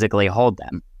don't physically hold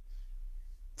them.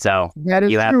 So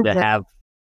you have to have...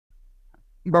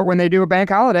 But when they do a bank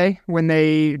holiday, when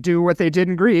they do what they did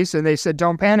in Greece, and they said,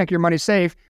 don't panic, your money's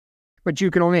safe, but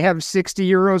you can only have 60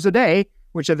 euros a day,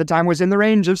 which at the time was in the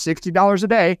range of $60 a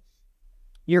day,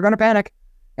 you're going to panic.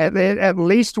 At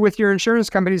least with your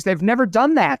insurance companies, they've never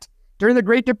done that. During the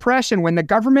Great Depression, when the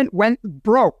government went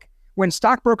broke, when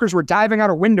stockbrokers were diving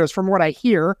out of windows, from what I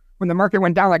hear, when the market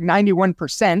went down like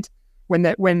 91%,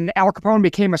 when Al Capone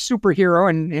became a superhero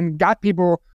and got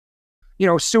people, you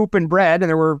know, soup and bread, and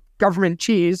there were government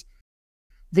cheese,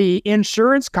 the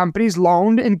insurance companies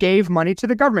loaned and gave money to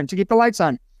the government to keep the lights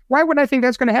on. Why would I think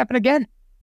that's going to happen again?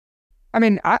 I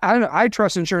mean, I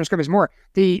trust insurance companies more.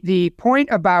 The point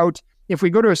about if we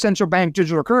go to a central bank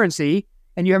digital currency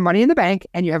and you have money in the bank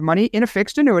and you have money in a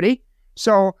fixed annuity,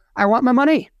 so I want my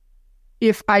money.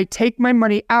 If I take my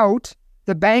money out,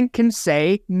 the bank can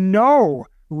say no.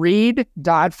 Read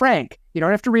Dodd-Frank. You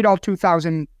don't have to read all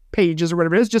 2,000 pages or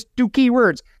whatever it is. Just do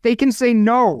keywords. They can say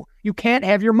no. You can't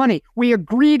have your money. We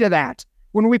agree to that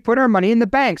when we put our money in the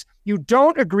banks. You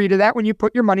don't agree to that when you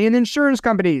put your money in insurance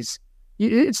companies.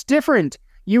 It's different.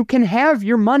 You can have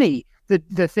your money.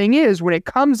 The thing is, when it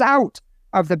comes out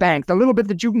of the bank, the little bit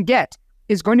that you can get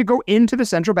is going to go into the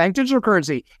central bank digital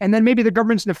currency. And then maybe the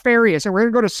government's nefarious and we're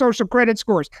going to go to social credit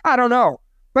scores. I don't know.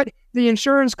 But the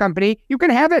insurance company, you can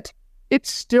have it. It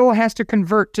still has to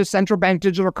convert to central bank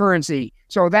digital currency.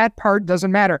 So that part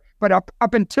doesn't matter. But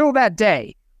up until that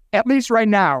day, at least right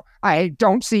now, I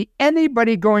don't see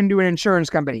anybody going to an insurance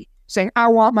company saying, I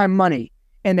want my money.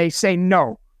 And they say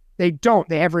no. They don't.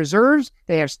 They have reserves.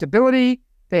 They have stability.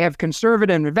 They have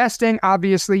conservative investing.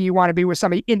 Obviously, you want to be with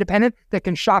somebody independent that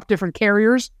can shop different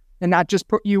carriers and not just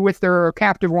put you with their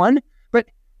captive one. But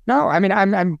no, I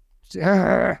mean,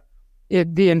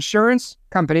 the insurance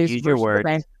companies... Use your words.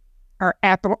 Bank, are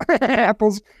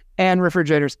apples and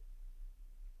refrigerators.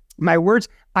 My words,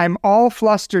 I'm all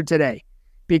flustered today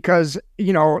because,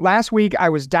 you know, last week I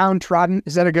was downtrodden.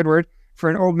 Is that a good word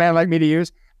for an old man like me to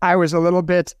use? I was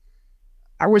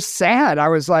sad. I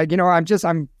was like, you know,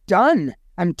 I'm done.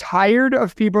 I'm tired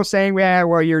of people saying, yeah,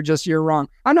 well, you're wrong.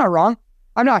 I'm not wrong.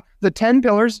 I'm not. The 10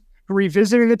 pillars,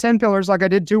 revisiting the 10 pillars like I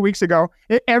did 2 weeks ago,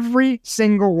 every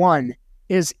single one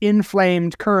is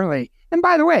inflamed currently. And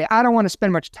by the way, I don't want to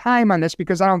spend much time on this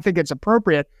because I don't think it's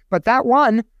appropriate. But that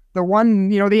one, the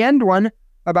one, you know, the end one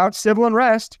about civil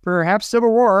unrest, perhaps civil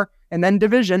war, and then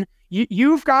division,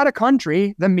 you've got a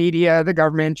country, the media, the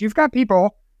government, you've got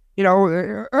people, you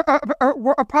know,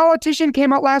 a politician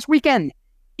came out last weekend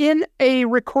in a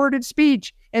recorded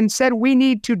speech and said we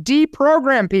need to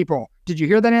deprogram people. Did you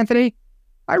hear that, Anthony?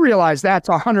 I realize that's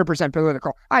 100%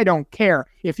 political. I don't care.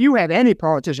 If you have any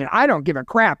politician, I don't give a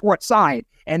crap what side.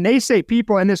 And they say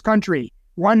people in this country,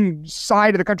 one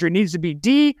side of the country needs to be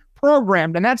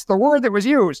deprogrammed, and that's the word that was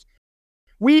used.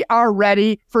 We are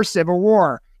ready for civil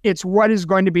war. It's what is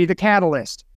going to be the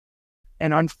catalyst.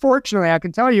 And unfortunately, I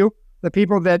can tell you, the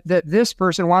people that this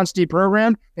person wants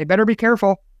deprogrammed, they better be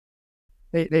careful.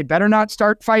 They better not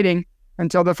start fighting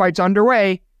until the fight's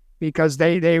underway, because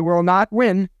they will not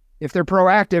win. If they're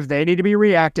proactive, they need to be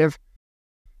reactive.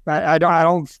 But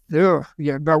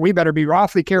but we better be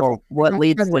awfully careful. What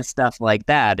leads to stuff like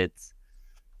that? It's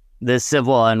the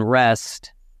civil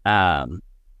unrest. You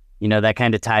know, that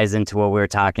kind of ties into what we were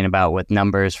talking about with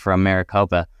numbers from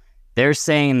Maricopa. They're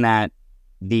saying that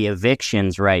the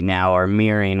evictions right now are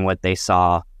mirroring what they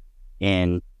saw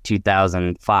in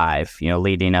 2005, you know,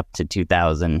 leading up to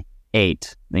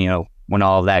 2008, you know, when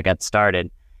all of that got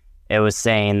started. It was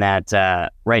saying that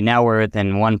right now we're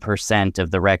within 1%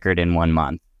 of the record in 1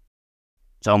 month.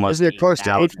 It's almost... Is it close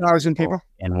to 8,000 people?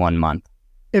 In 1 month.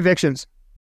 Evictions.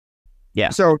 Yeah.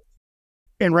 So,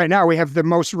 and right now we have the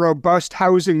most robust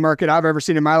housing market I've ever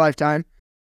seen in my lifetime.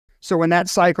 So when that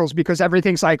cycles, because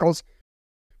everything cycles,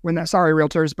 sorry,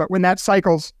 realtors, but when that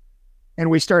cycles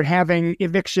and we start having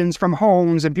evictions from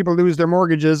homes and people lose their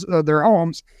mortgages, their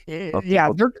homes, they're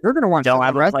going to want... Don't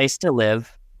have a place to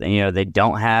live. You know, they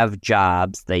don't have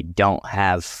jobs. They don't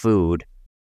have food.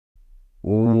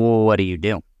 What do you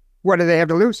do? What do they have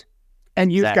to lose?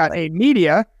 And you've got a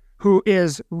media who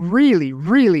is really,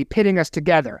 really pitting us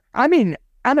together. I mean,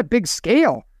 on a big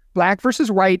scale. black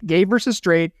versus white, gay versus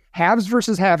straight, haves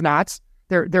versus have-nots.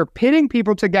 They're pitting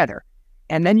people together.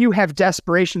 And then you have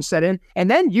desperation set in.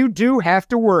 And then you do have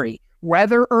to worry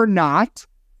whether or not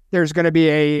there's going to be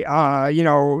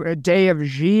a day of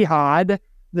jihad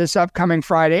this upcoming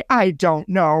Friday. I don't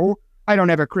know. I don't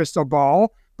have a crystal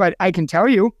ball. But I can tell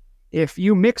you, if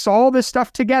you mix all this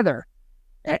stuff together,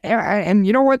 and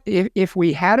you know what? If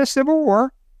we had a civil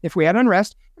war, if we had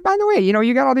unrest, and by the way,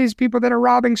 you got all these people that are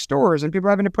robbing stores and people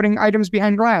having to putting items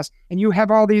behind glass, and you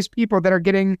have all these people that are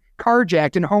getting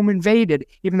carjacked and home invaded,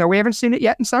 even though we haven't seen it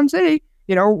yet in some city.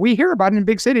 We hear about it in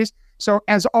big cities. So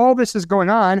as all this is going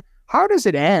on, how does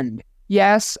it end?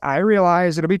 Yes, I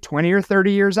realize it'll be 20 or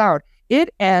 30 years out.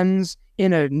 It ends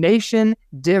in a nation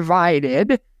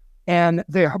divided. And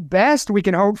the best we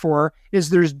can hope for is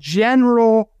there's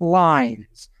general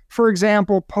lines. For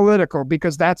example, political,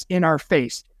 because that's in our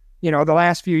face. The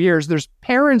last few years, there's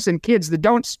parents and kids that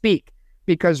don't speak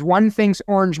because one thinks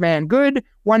orange man good,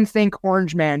 one think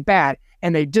orange man bad,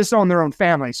 and they disown their own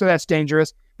family. So that's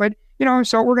dangerous. But,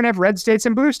 so we're going to have red states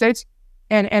and blue states.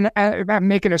 And I'm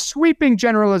making a sweeping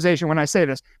generalization when I say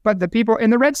this, but the people in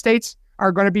the red states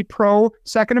are going to be pro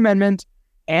Second Amendment,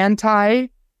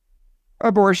 anti-abortion.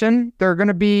 They're going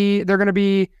to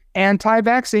be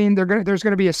anti-vaccine. There's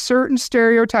going to be a certain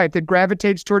stereotype that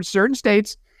gravitates towards certain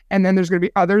states, and then there's going to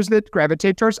be others that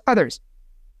gravitate towards others.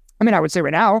 I mean, I would say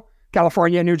right now,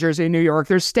 California, New Jersey, New York,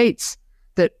 there's states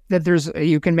that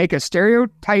you can make a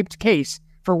stereotyped case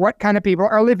for what kind of people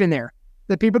are living there.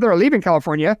 The people that are leaving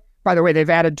California, by the way, they've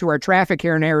added to our traffic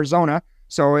here in Arizona,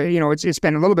 so it's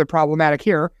been a little bit problematic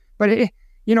here. But the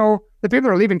people that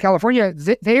are leaving California,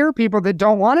 they are people that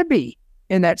don't want to be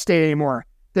in that state anymore.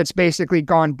 That's basically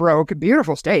gone broke.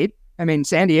 Beautiful state. I mean,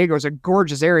 San Diego is a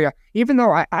gorgeous area. Even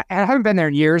though I haven't been there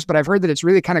in years, but I've heard that it's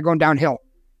really kind of going downhill.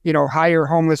 Higher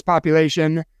homeless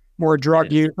population, more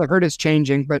drug use. I've heard it's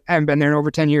changing, but I haven't been there in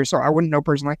over 10 years, so I wouldn't know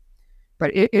personally.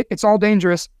 But it's all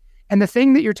dangerous. And the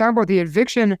thing that you're talking about, the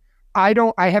eviction, I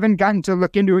haven't gotten to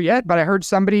look into it yet, but I heard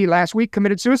somebody last week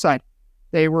committed suicide.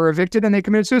 They were evicted and they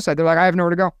committed suicide. They're like, I have nowhere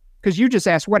to go. Because you just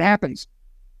asked what happens.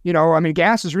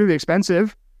 Gas is really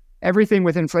expensive. Everything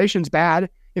with inflation's bad.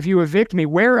 If you evict me,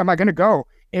 where am I going to go?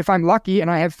 If I'm lucky and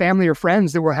I have family or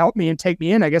friends that will help me and take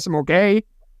me in, I guess I'm okay.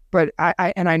 But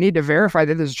I need to verify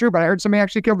that this is true. But I heard somebody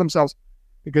actually killed themselves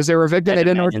because they were evicted. They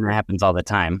didn't know. And that happens all the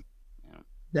time.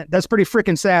 That's pretty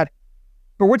freaking sad.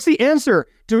 But what's the answer?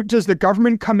 Does the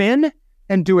government come in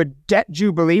and do a debt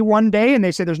jubilee one day and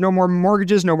they say there's no more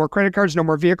mortgages, no more credit cards, no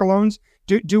more vehicle loans?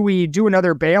 Do we do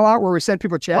another bailout where we send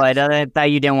people checks? Well, I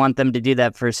thought you didn't want them to do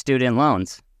that for student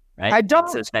loans, right? I don't.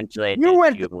 It's essentially a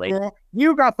debt jubilee.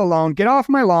 You got the loan. Get off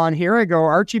my lawn. Here I go,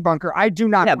 Archie Bunker. I do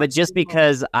not. Yeah, but just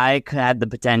because I had the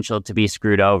potential to be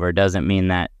screwed over doesn't mean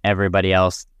that everybody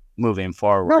else moving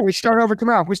forward. No, we start over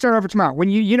tomorrow. When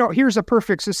here's a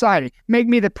perfect society. Make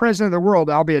me the president of the world.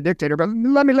 I'll be a dictator, but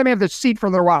let me have the seat for a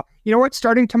little while. You know what?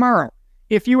 Starting tomorrow,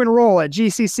 if you enroll at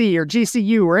GCC or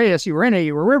GCU or ASU or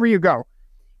NAU or wherever you go,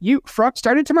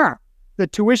 starting tomorrow, the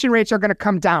tuition rates are going to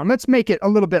come down. Let's make it a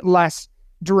little bit less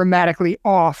dramatically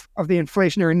off of the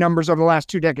inflationary numbers over the last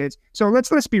 2 decades. So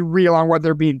let's be real on what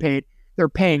they're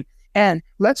paying. And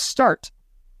let's start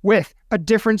with a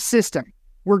different system.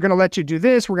 We're going to let you do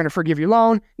this. We're going to forgive your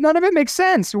loan. None of it makes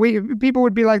sense. People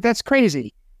would be like, that's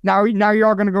crazy. Now you're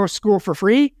all going to go to school for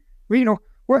free.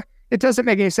 It doesn't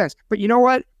make any sense. But you know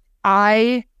what?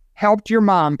 I helped your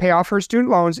mom pay off her student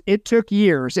loans. It took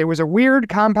years. It was a weird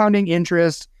compounding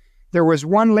interest. There was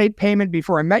one late payment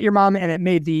before I met your mom, and it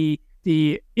made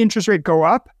the interest rate go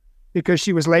up because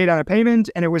she was late on a payment,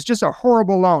 and it was just a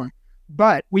horrible loan.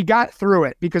 But we got through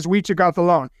it because we took out the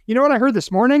loan. You know what I heard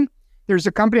this morning? There's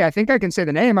a company, I think I can say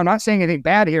the name. I'm not saying anything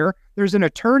bad here. There's an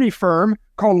attorney firm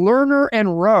called Lerner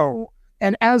and Rowe.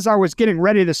 And as I was getting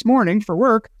ready this morning for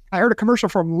work, I heard a commercial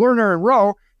from Lerner and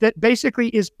Rowe that basically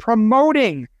is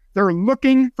promoting. They're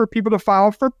looking for people to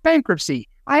file for bankruptcy.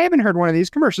 I haven't heard one of these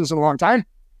commercials in a long time.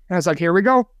 And I was like, here we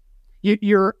go.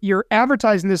 You're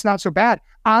advertising this not so bad.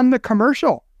 On the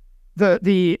commercial,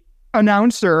 the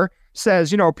announcer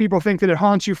says, people think that it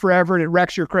haunts you forever and it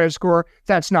wrecks your credit score.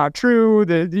 That's not true.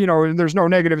 There's no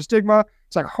negative stigma.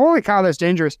 It's like, holy cow, that's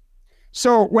dangerous.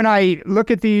 So when I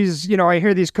look at these, I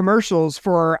hear these commercials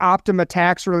for Optima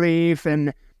tax relief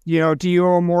and, do you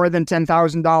owe more than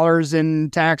 $10,000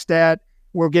 in tax debt?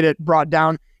 We'll get it brought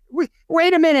down.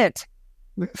 Wait a minute.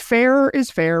 Fair is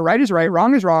fair, right is right,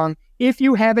 wrong is wrong. If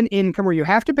you have an income where you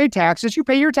have to pay taxes, you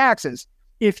pay your taxes.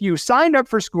 If you signed up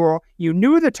for school, you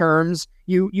knew the terms,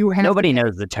 you have... Nobody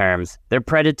knows the terms. They're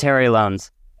predatory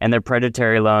loans. And they're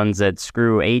predatory loans that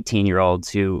screw 18-year-olds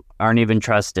who aren't even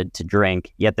trusted to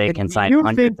drink, yet they can sign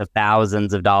hundreds of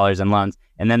thousands of dollars in loans,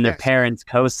 and then their parents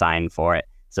co-sign for it.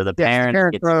 So the parents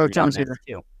get screwed on this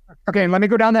too. Okay, and let me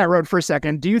go down that road for a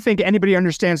second. Do you think anybody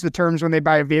understands the terms when they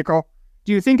buy a vehicle?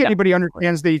 Do you think anybody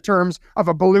understands the terms of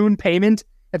a balloon payment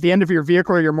at the end of your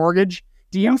vehicle or your mortgage?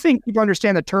 Do you think people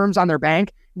understand the terms on their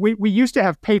bank? We used to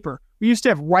have paper. We used to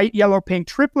have white, yellow, pink,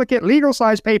 triplicate, legal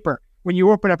size paper. When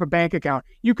you open up a bank account,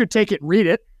 you could take it, read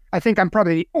it. I think I'm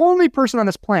probably the only person on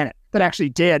this planet that actually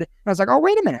did. And I was like, oh,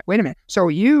 wait a minute. So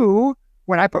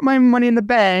when I put my money in the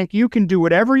bank, you can do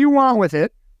whatever you want with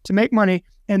it to make money,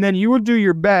 and then you will do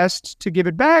your best to give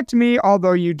it back to me,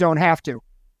 although you don't have to.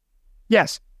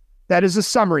 Yes, that is a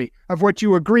summary of what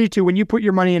you agree to when you put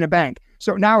your money in a bank.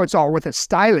 So now it's all with a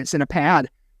stylus and a pad.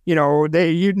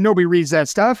 Nobody reads that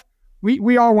stuff.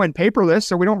 We all went paperless,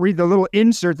 so we don't read the little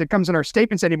insert that comes in our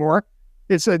statements anymore.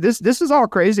 It's this is all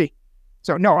crazy.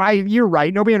 So no, you're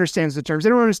right. Nobody understands the terms.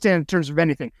 They don't understand the terms of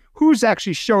anything. Who's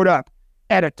actually showed up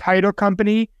at a title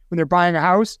company when they're buying a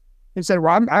house and said,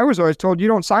 well, I was always told you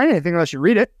don't sign anything unless you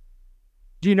read it.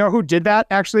 Do you know who did that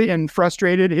actually and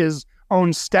frustrated his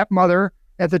own stepmother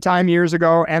at the time years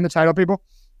ago and the title people?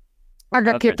 I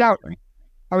got kicked out.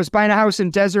 I was buying a house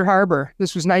in Desert Harbor.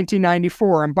 This was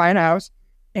 1994. I'm buying a house.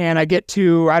 And I get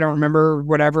to, I don't remember,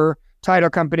 whatever, title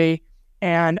company,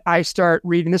 and I start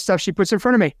reading the stuff she puts in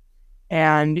front of me.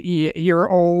 And you're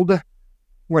old,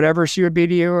 whatever she would be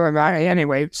to you.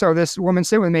 Anyway, so this woman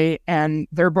sit with me, and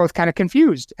they're both kind of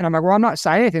confused. And I'm like, well, I'm not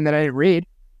signing anything that I didn't read.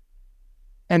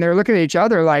 And they're looking at each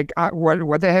other like,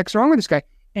 what the heck's wrong with this guy?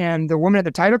 And the woman at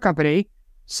the title company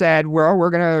said, well, we're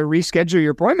going to reschedule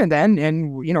your appointment then,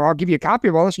 and, I'll give you a copy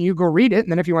of all this, and you go read it,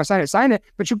 and then if you want to sign it.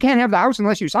 But you can't have the house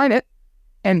unless you sign it.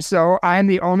 And so I'm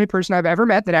the only person I've ever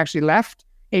met that actually left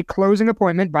a closing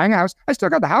appointment buying a house. I still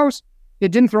got the house.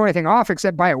 It didn't throw anything off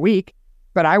except by a week.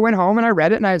 But I went home and I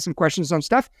read it and I had some questions on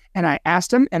stuff. And I asked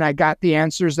them and I got the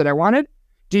answers that I wanted.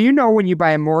 Do you know when you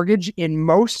buy a mortgage, in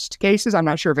most cases, I'm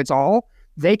not sure if it's all,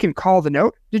 they can call the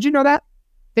note. Did you know that?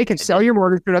 They can sell your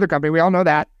mortgage to another company. We all know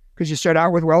that because you start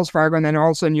out with Wells Fargo and then all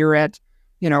of a sudden you're at,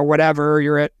 whatever,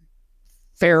 you're at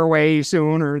Fairway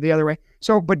soon or the other way.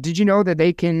 So, but did you know that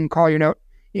they can call your note?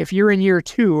 If you're in year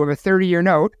 2 of a 30-year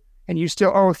note and you still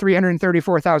owe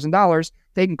 $334,000,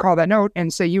 they can call that note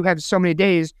and say you have so many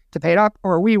days to pay it up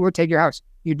or we will take your house.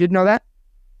 You did know that?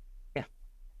 Yeah.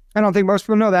 I don't think most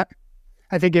people know that.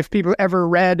 I think if people ever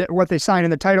read what they signed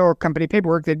in the title company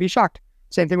paperwork, they'd be shocked.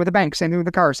 Same thing with the bank, same thing with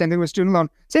the car, same thing with student loan,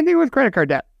 same thing with credit card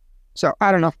debt. So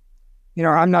I don't know.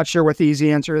 I'm not sure what the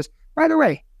easy answer is. By the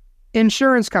way,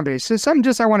 insurance companies. So something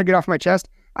just I want to get off my chest.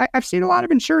 I've seen a lot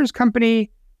of insurance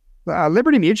company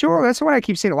Liberty Mutual, that's what I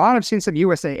keep seeing a lot. I've seen some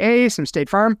USAA, some State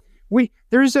Farm.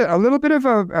 There's a little bit of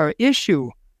a issue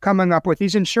coming up with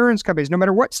these insurance companies. No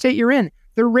matter what state you're in,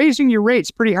 they're raising your rates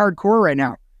pretty hardcore right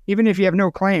now, even if you have no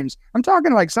claims. I'm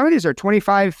talking like some of these are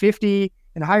 25, 50,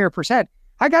 and higher percent.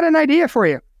 I got an idea for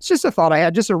you. It's just a thought I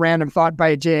had, just a random thought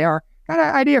by JR. Got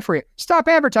an idea for you. Stop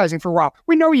advertising for a while.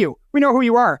 We know you. We know who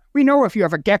you are. We know if you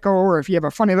have a gecko or if you have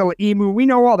a funny little emu. We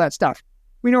know all that stuff.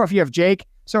 We know if you have Jake.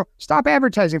 So stop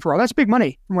advertising for all. That's big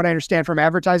money from what I understand from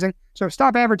advertising. So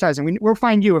stop advertising. We'll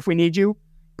find you if we need you.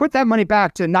 Put that money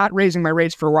back to not raising my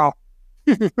rates for a while.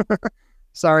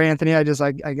 Sorry, Anthony. I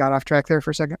got off track there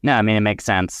for a second. No, I mean, it makes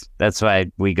sense. That's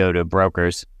why we go to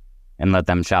brokers and let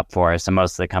them shop for us. And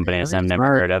most of the companies I've never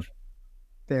heard of.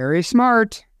 Very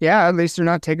smart. Yeah, at least they're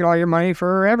not taking all your money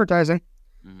for advertising.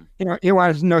 Mm-hmm. You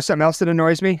want to know something else that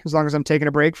annoys me? As long as I'm taking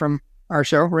a break from our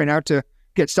show right now to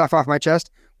get stuff off my chest.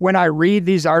 When I read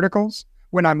these articles,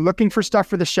 when I'm looking for stuff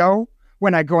for the show,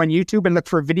 when I go on YouTube and look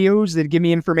for videos that give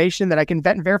me information that I can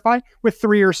vet and verify with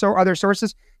 3 or so other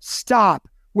sources, stop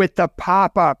with the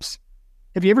pop-ups.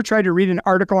 Have you ever tried to read an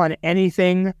article on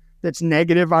anything that's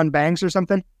negative on banks or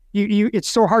something? It's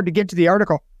so hard to get to the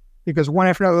article because one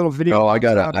after another little video. Oh,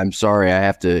 I'm sorry. I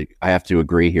have to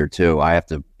agree here too. I have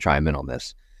to chime in on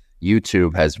this.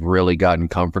 YouTube has really gotten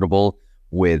comfortable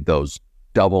with those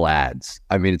double ads.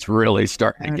 I mean, it's really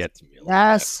starting to get to me.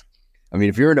 Yes. I mean,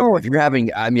 if you're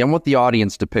having, I want the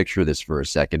audience to picture this for a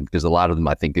second because a lot of them,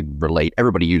 I think, could relate.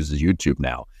 Everybody uses YouTube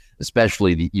now,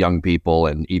 especially the young people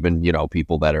and even,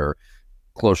 people that are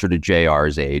closer to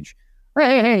JR's age.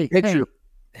 Hey.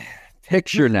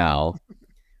 Picture now,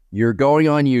 you're going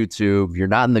on YouTube, you're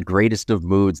not in the greatest of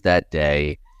moods that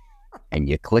day, and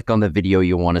you click on the video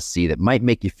you want to see that might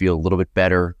make you feel a little bit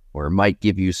better, or it might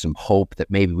give you some hope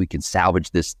that maybe we can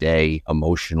salvage this day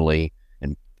emotionally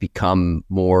and become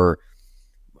more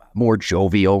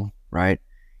jovial, right?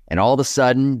 And all of a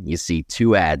sudden, you see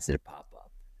 2 ads that pop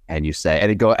up. and you say, and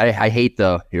it go, I hate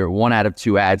you're 1 out of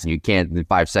 2 ads and you can't, in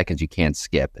 5 seconds, you can't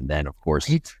skip. And then of course,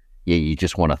 you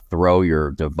just want to throw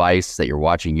your device that you're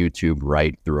watching YouTube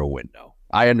right through a window.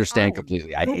 I understand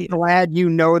completely. I hate it. Glad you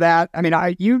know that. I mean,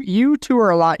 you two are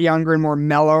a lot younger and more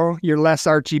mellow. You're less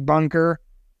Archie Bunker.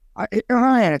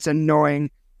 And it's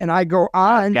annoying. And I go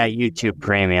on. I got YouTube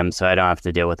Premium, so I don't have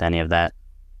to deal with any of that.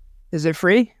 Is it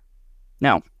free?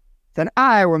 No. Then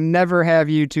I will never have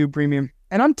YouTube Premium.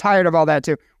 And I'm tired of all that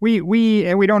too. We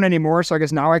don't anymore, so I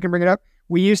guess now I can bring it up.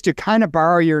 We used to kind of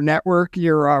borrow your network,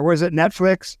 your was it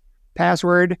Netflix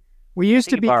password? We used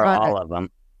to borrow all of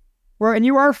them. Well, and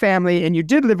you are family, and you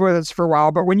did live with us for a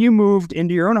while, but when you moved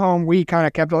into your own home, we kind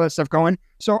of kept all that stuff going.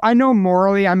 So I know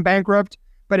morally I'm bankrupt,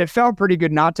 but it felt pretty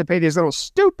good not to pay these little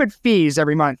stupid fees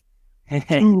every month.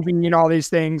 Moving and all these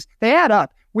things. They add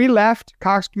up. We left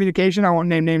Cox Communication, I won't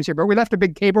name names here, but we left a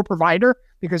big cable provider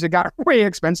because it got way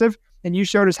expensive, and you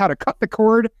showed us how to cut the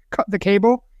cord, cut the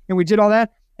cable, and we did all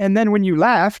that. And then when you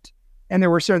left, and there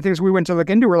were certain things we went to look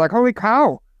into, we're like, holy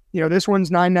cow, this one's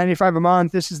 $9.95 a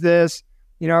month. This is this.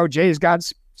 Jay's got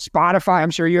Spotify.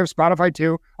 I'm sure you have Spotify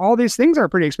too. All these things are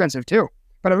pretty expensive too,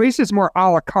 but at least it's more a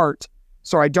la carte.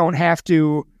 So I don't have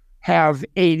to have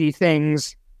 80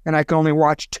 things and I can only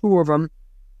watch 2 of them.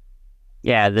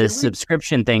 Yeah, the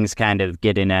subscription thing's kind of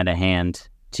getting out of hand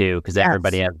too, because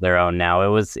everybody has their own now.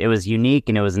 It was unique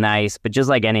and it was nice, but just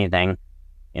like anything,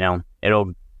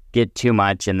 it'll get too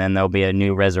much and then there'll be a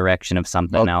new resurrection of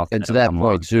something else. And to that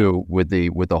point too, with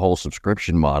the whole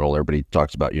subscription model, everybody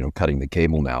talks about, cutting the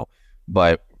cable now,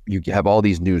 but you have all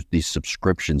these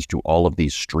subscriptions to all of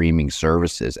these streaming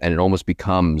services, and it almost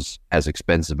becomes as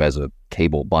expensive as a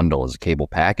cable bundle, as a cable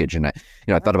package. And I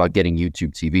thought about getting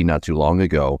YouTube TV not too long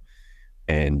ago,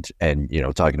 and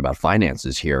talking about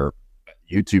finances here,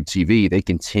 YouTube TV, they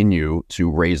continue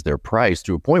to raise their price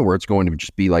to a point where it's going to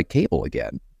just be like cable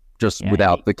again, just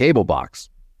without the cable box.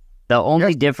 The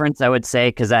only difference I would say,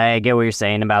 because I get what you're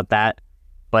saying about that,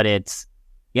 but it's,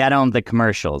 I don't have the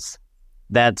commercials.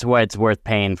 That's why it's worth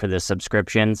paying for the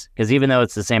subscriptions, because even though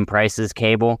it's the same price as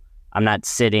cable, I'm not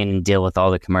sitting and deal with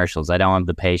all the commercials. I don't have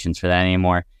the patience for that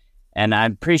anymore. And I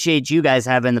appreciate you guys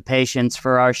having the patience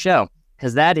for our show,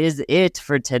 because that is it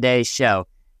for today's show.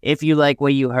 If you like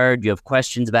what you heard, you have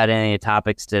questions about any of the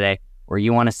topics today, or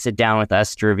you want to sit down with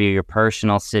us to review your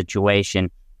personal situation,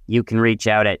 you can reach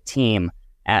out at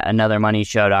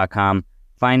team@anothermoneyshow.com.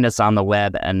 Find us on the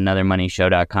web at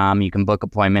anothermoneyshow.com. You can book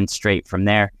appointments straight from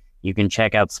there. You can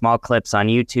check out small clips on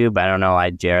YouTube. I don't know why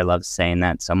JR loves saying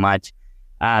that so much.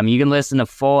 You can listen to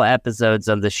full episodes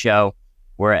of the show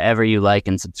wherever you like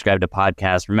and subscribe to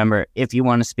podcasts. Remember, if you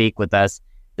want to speak with us,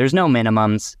 there's no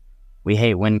minimums. We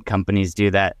hate when companies do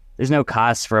that. There's no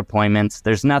cost for appointments.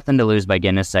 There's nothing to lose by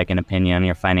getting a second opinion on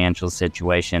your financial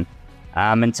situation.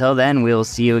 Until then, we'll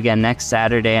see you again next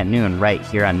Saturday at noon right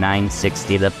here on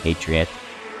 960 The Patriot.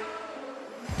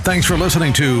 Thanks for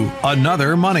listening to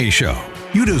Another Money Show.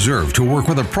 You deserve to work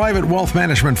with a private wealth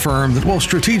management firm that will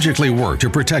strategically work to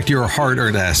protect your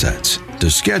hard-earned assets.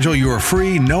 To schedule your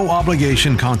free,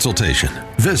 no-obligation consultation,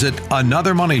 visit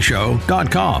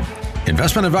anothermoneyshow.com.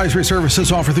 Investment advisory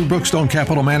services offered through Brookstone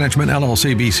Capital Management,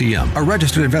 LLC, BCM, a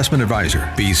registered investment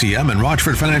advisor. BCM and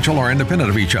Rochford Financial are independent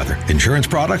of each other. Insurance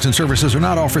products and services are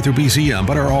not offered through BCM,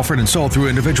 but are offered and sold through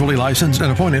individually licensed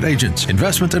and appointed agents.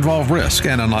 Investments involve risk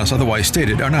and, unless otherwise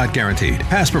stated, are not guaranteed.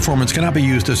 Past performance cannot be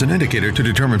used as an indicator to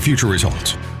determine future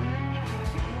results.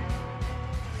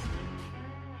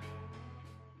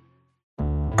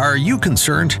 Are you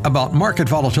concerned about market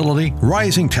volatility,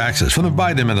 rising taxes from the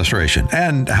Biden administration,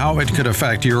 and how it could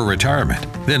affect your retirement?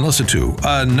 Then listen to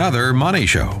Another Money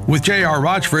Show with J.R.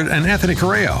 Rochford and Anthony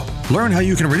Correo. Learn how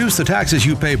you can reduce the taxes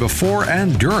you pay before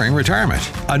and during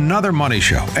retirement. Another Money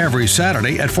Show every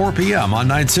Saturday at 4 p.m. on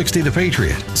 960 The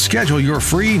Patriot. Schedule your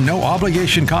free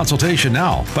no-obligation consultation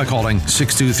now by calling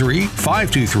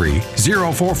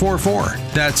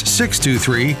 623-523-0444. That's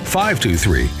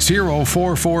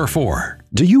 623-523-0444.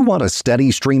 Do you want a steady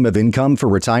stream of income for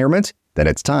retirement? Then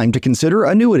it's time to consider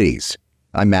annuities.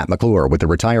 I'm Matt McClure with the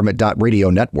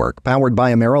Retirement.Radio Network, powered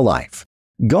by AmeriLife.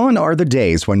 Gone are the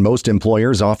days when most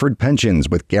employers offered pensions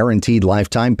with guaranteed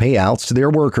lifetime payouts to their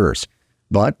workers.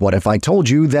 But what if I told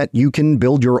you that you can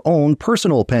build your own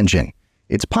personal pension?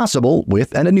 It's possible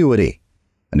with an annuity.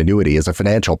 An annuity is a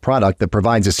financial product that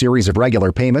provides a series of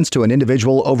regular payments to an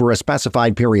individual over a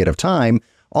specified period of time,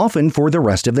 often for the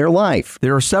rest of their life.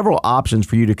 There are several options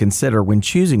for you to consider when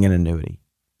choosing an annuity.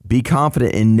 Be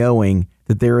confident in knowing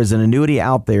that there is an annuity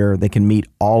out there that can meet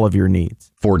all of your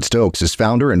needs. Ford Stokes is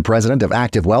founder and president of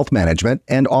Active Wealth Management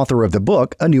and author of the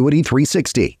book Annuity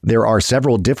 360. There are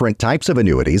several different types of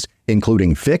annuities,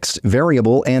 including fixed,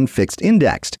 variable, and fixed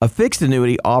indexed. A fixed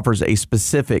annuity offers a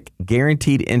specific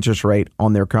guaranteed interest rate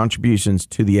on their contributions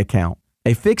to the account.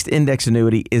 A fixed index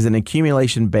annuity is an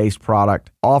accumulation-based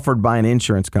product offered by an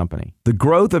insurance company. The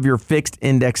growth of your fixed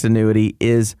index annuity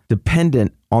is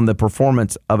dependent on the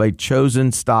performance of a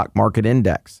chosen stock market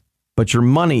index, but your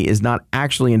money is not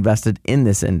actually invested in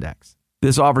this index.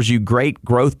 This offers you great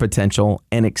growth potential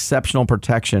and exceptional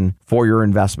protection for your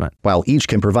investment. While each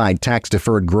can provide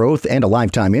tax-deferred growth and a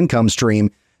lifetime income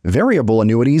stream, variable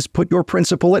annuities put your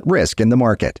principal at risk in the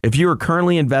market. If you are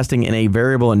currently investing in a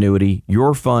variable annuity,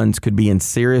 your funds could be in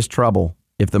serious trouble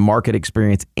if the market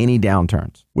experiences any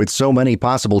downturns. With so many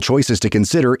possible choices to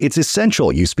consider, it's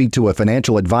essential you speak to a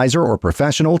financial advisor or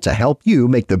professional to help you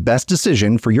make the best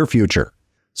decision for your future.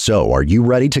 So, are you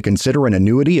ready to consider an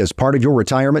annuity as part of your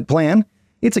retirement plan?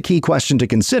 It's a key question to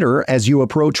consider as you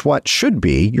approach what should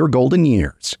be your golden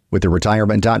years. With the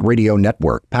Retirement.Radio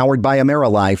network powered by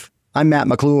AmeriLife, I'm Matt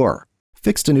McClure.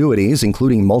 Fixed annuities,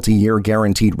 including multi-year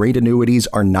guaranteed rate annuities,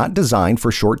 are not designed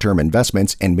for short-term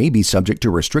investments and may be subject to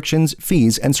restrictions,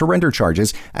 fees, and surrender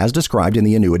charges as described in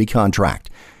the annuity contract.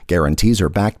 Guarantees are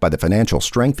backed by the financial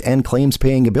strength and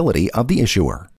claims-paying ability of the issuer.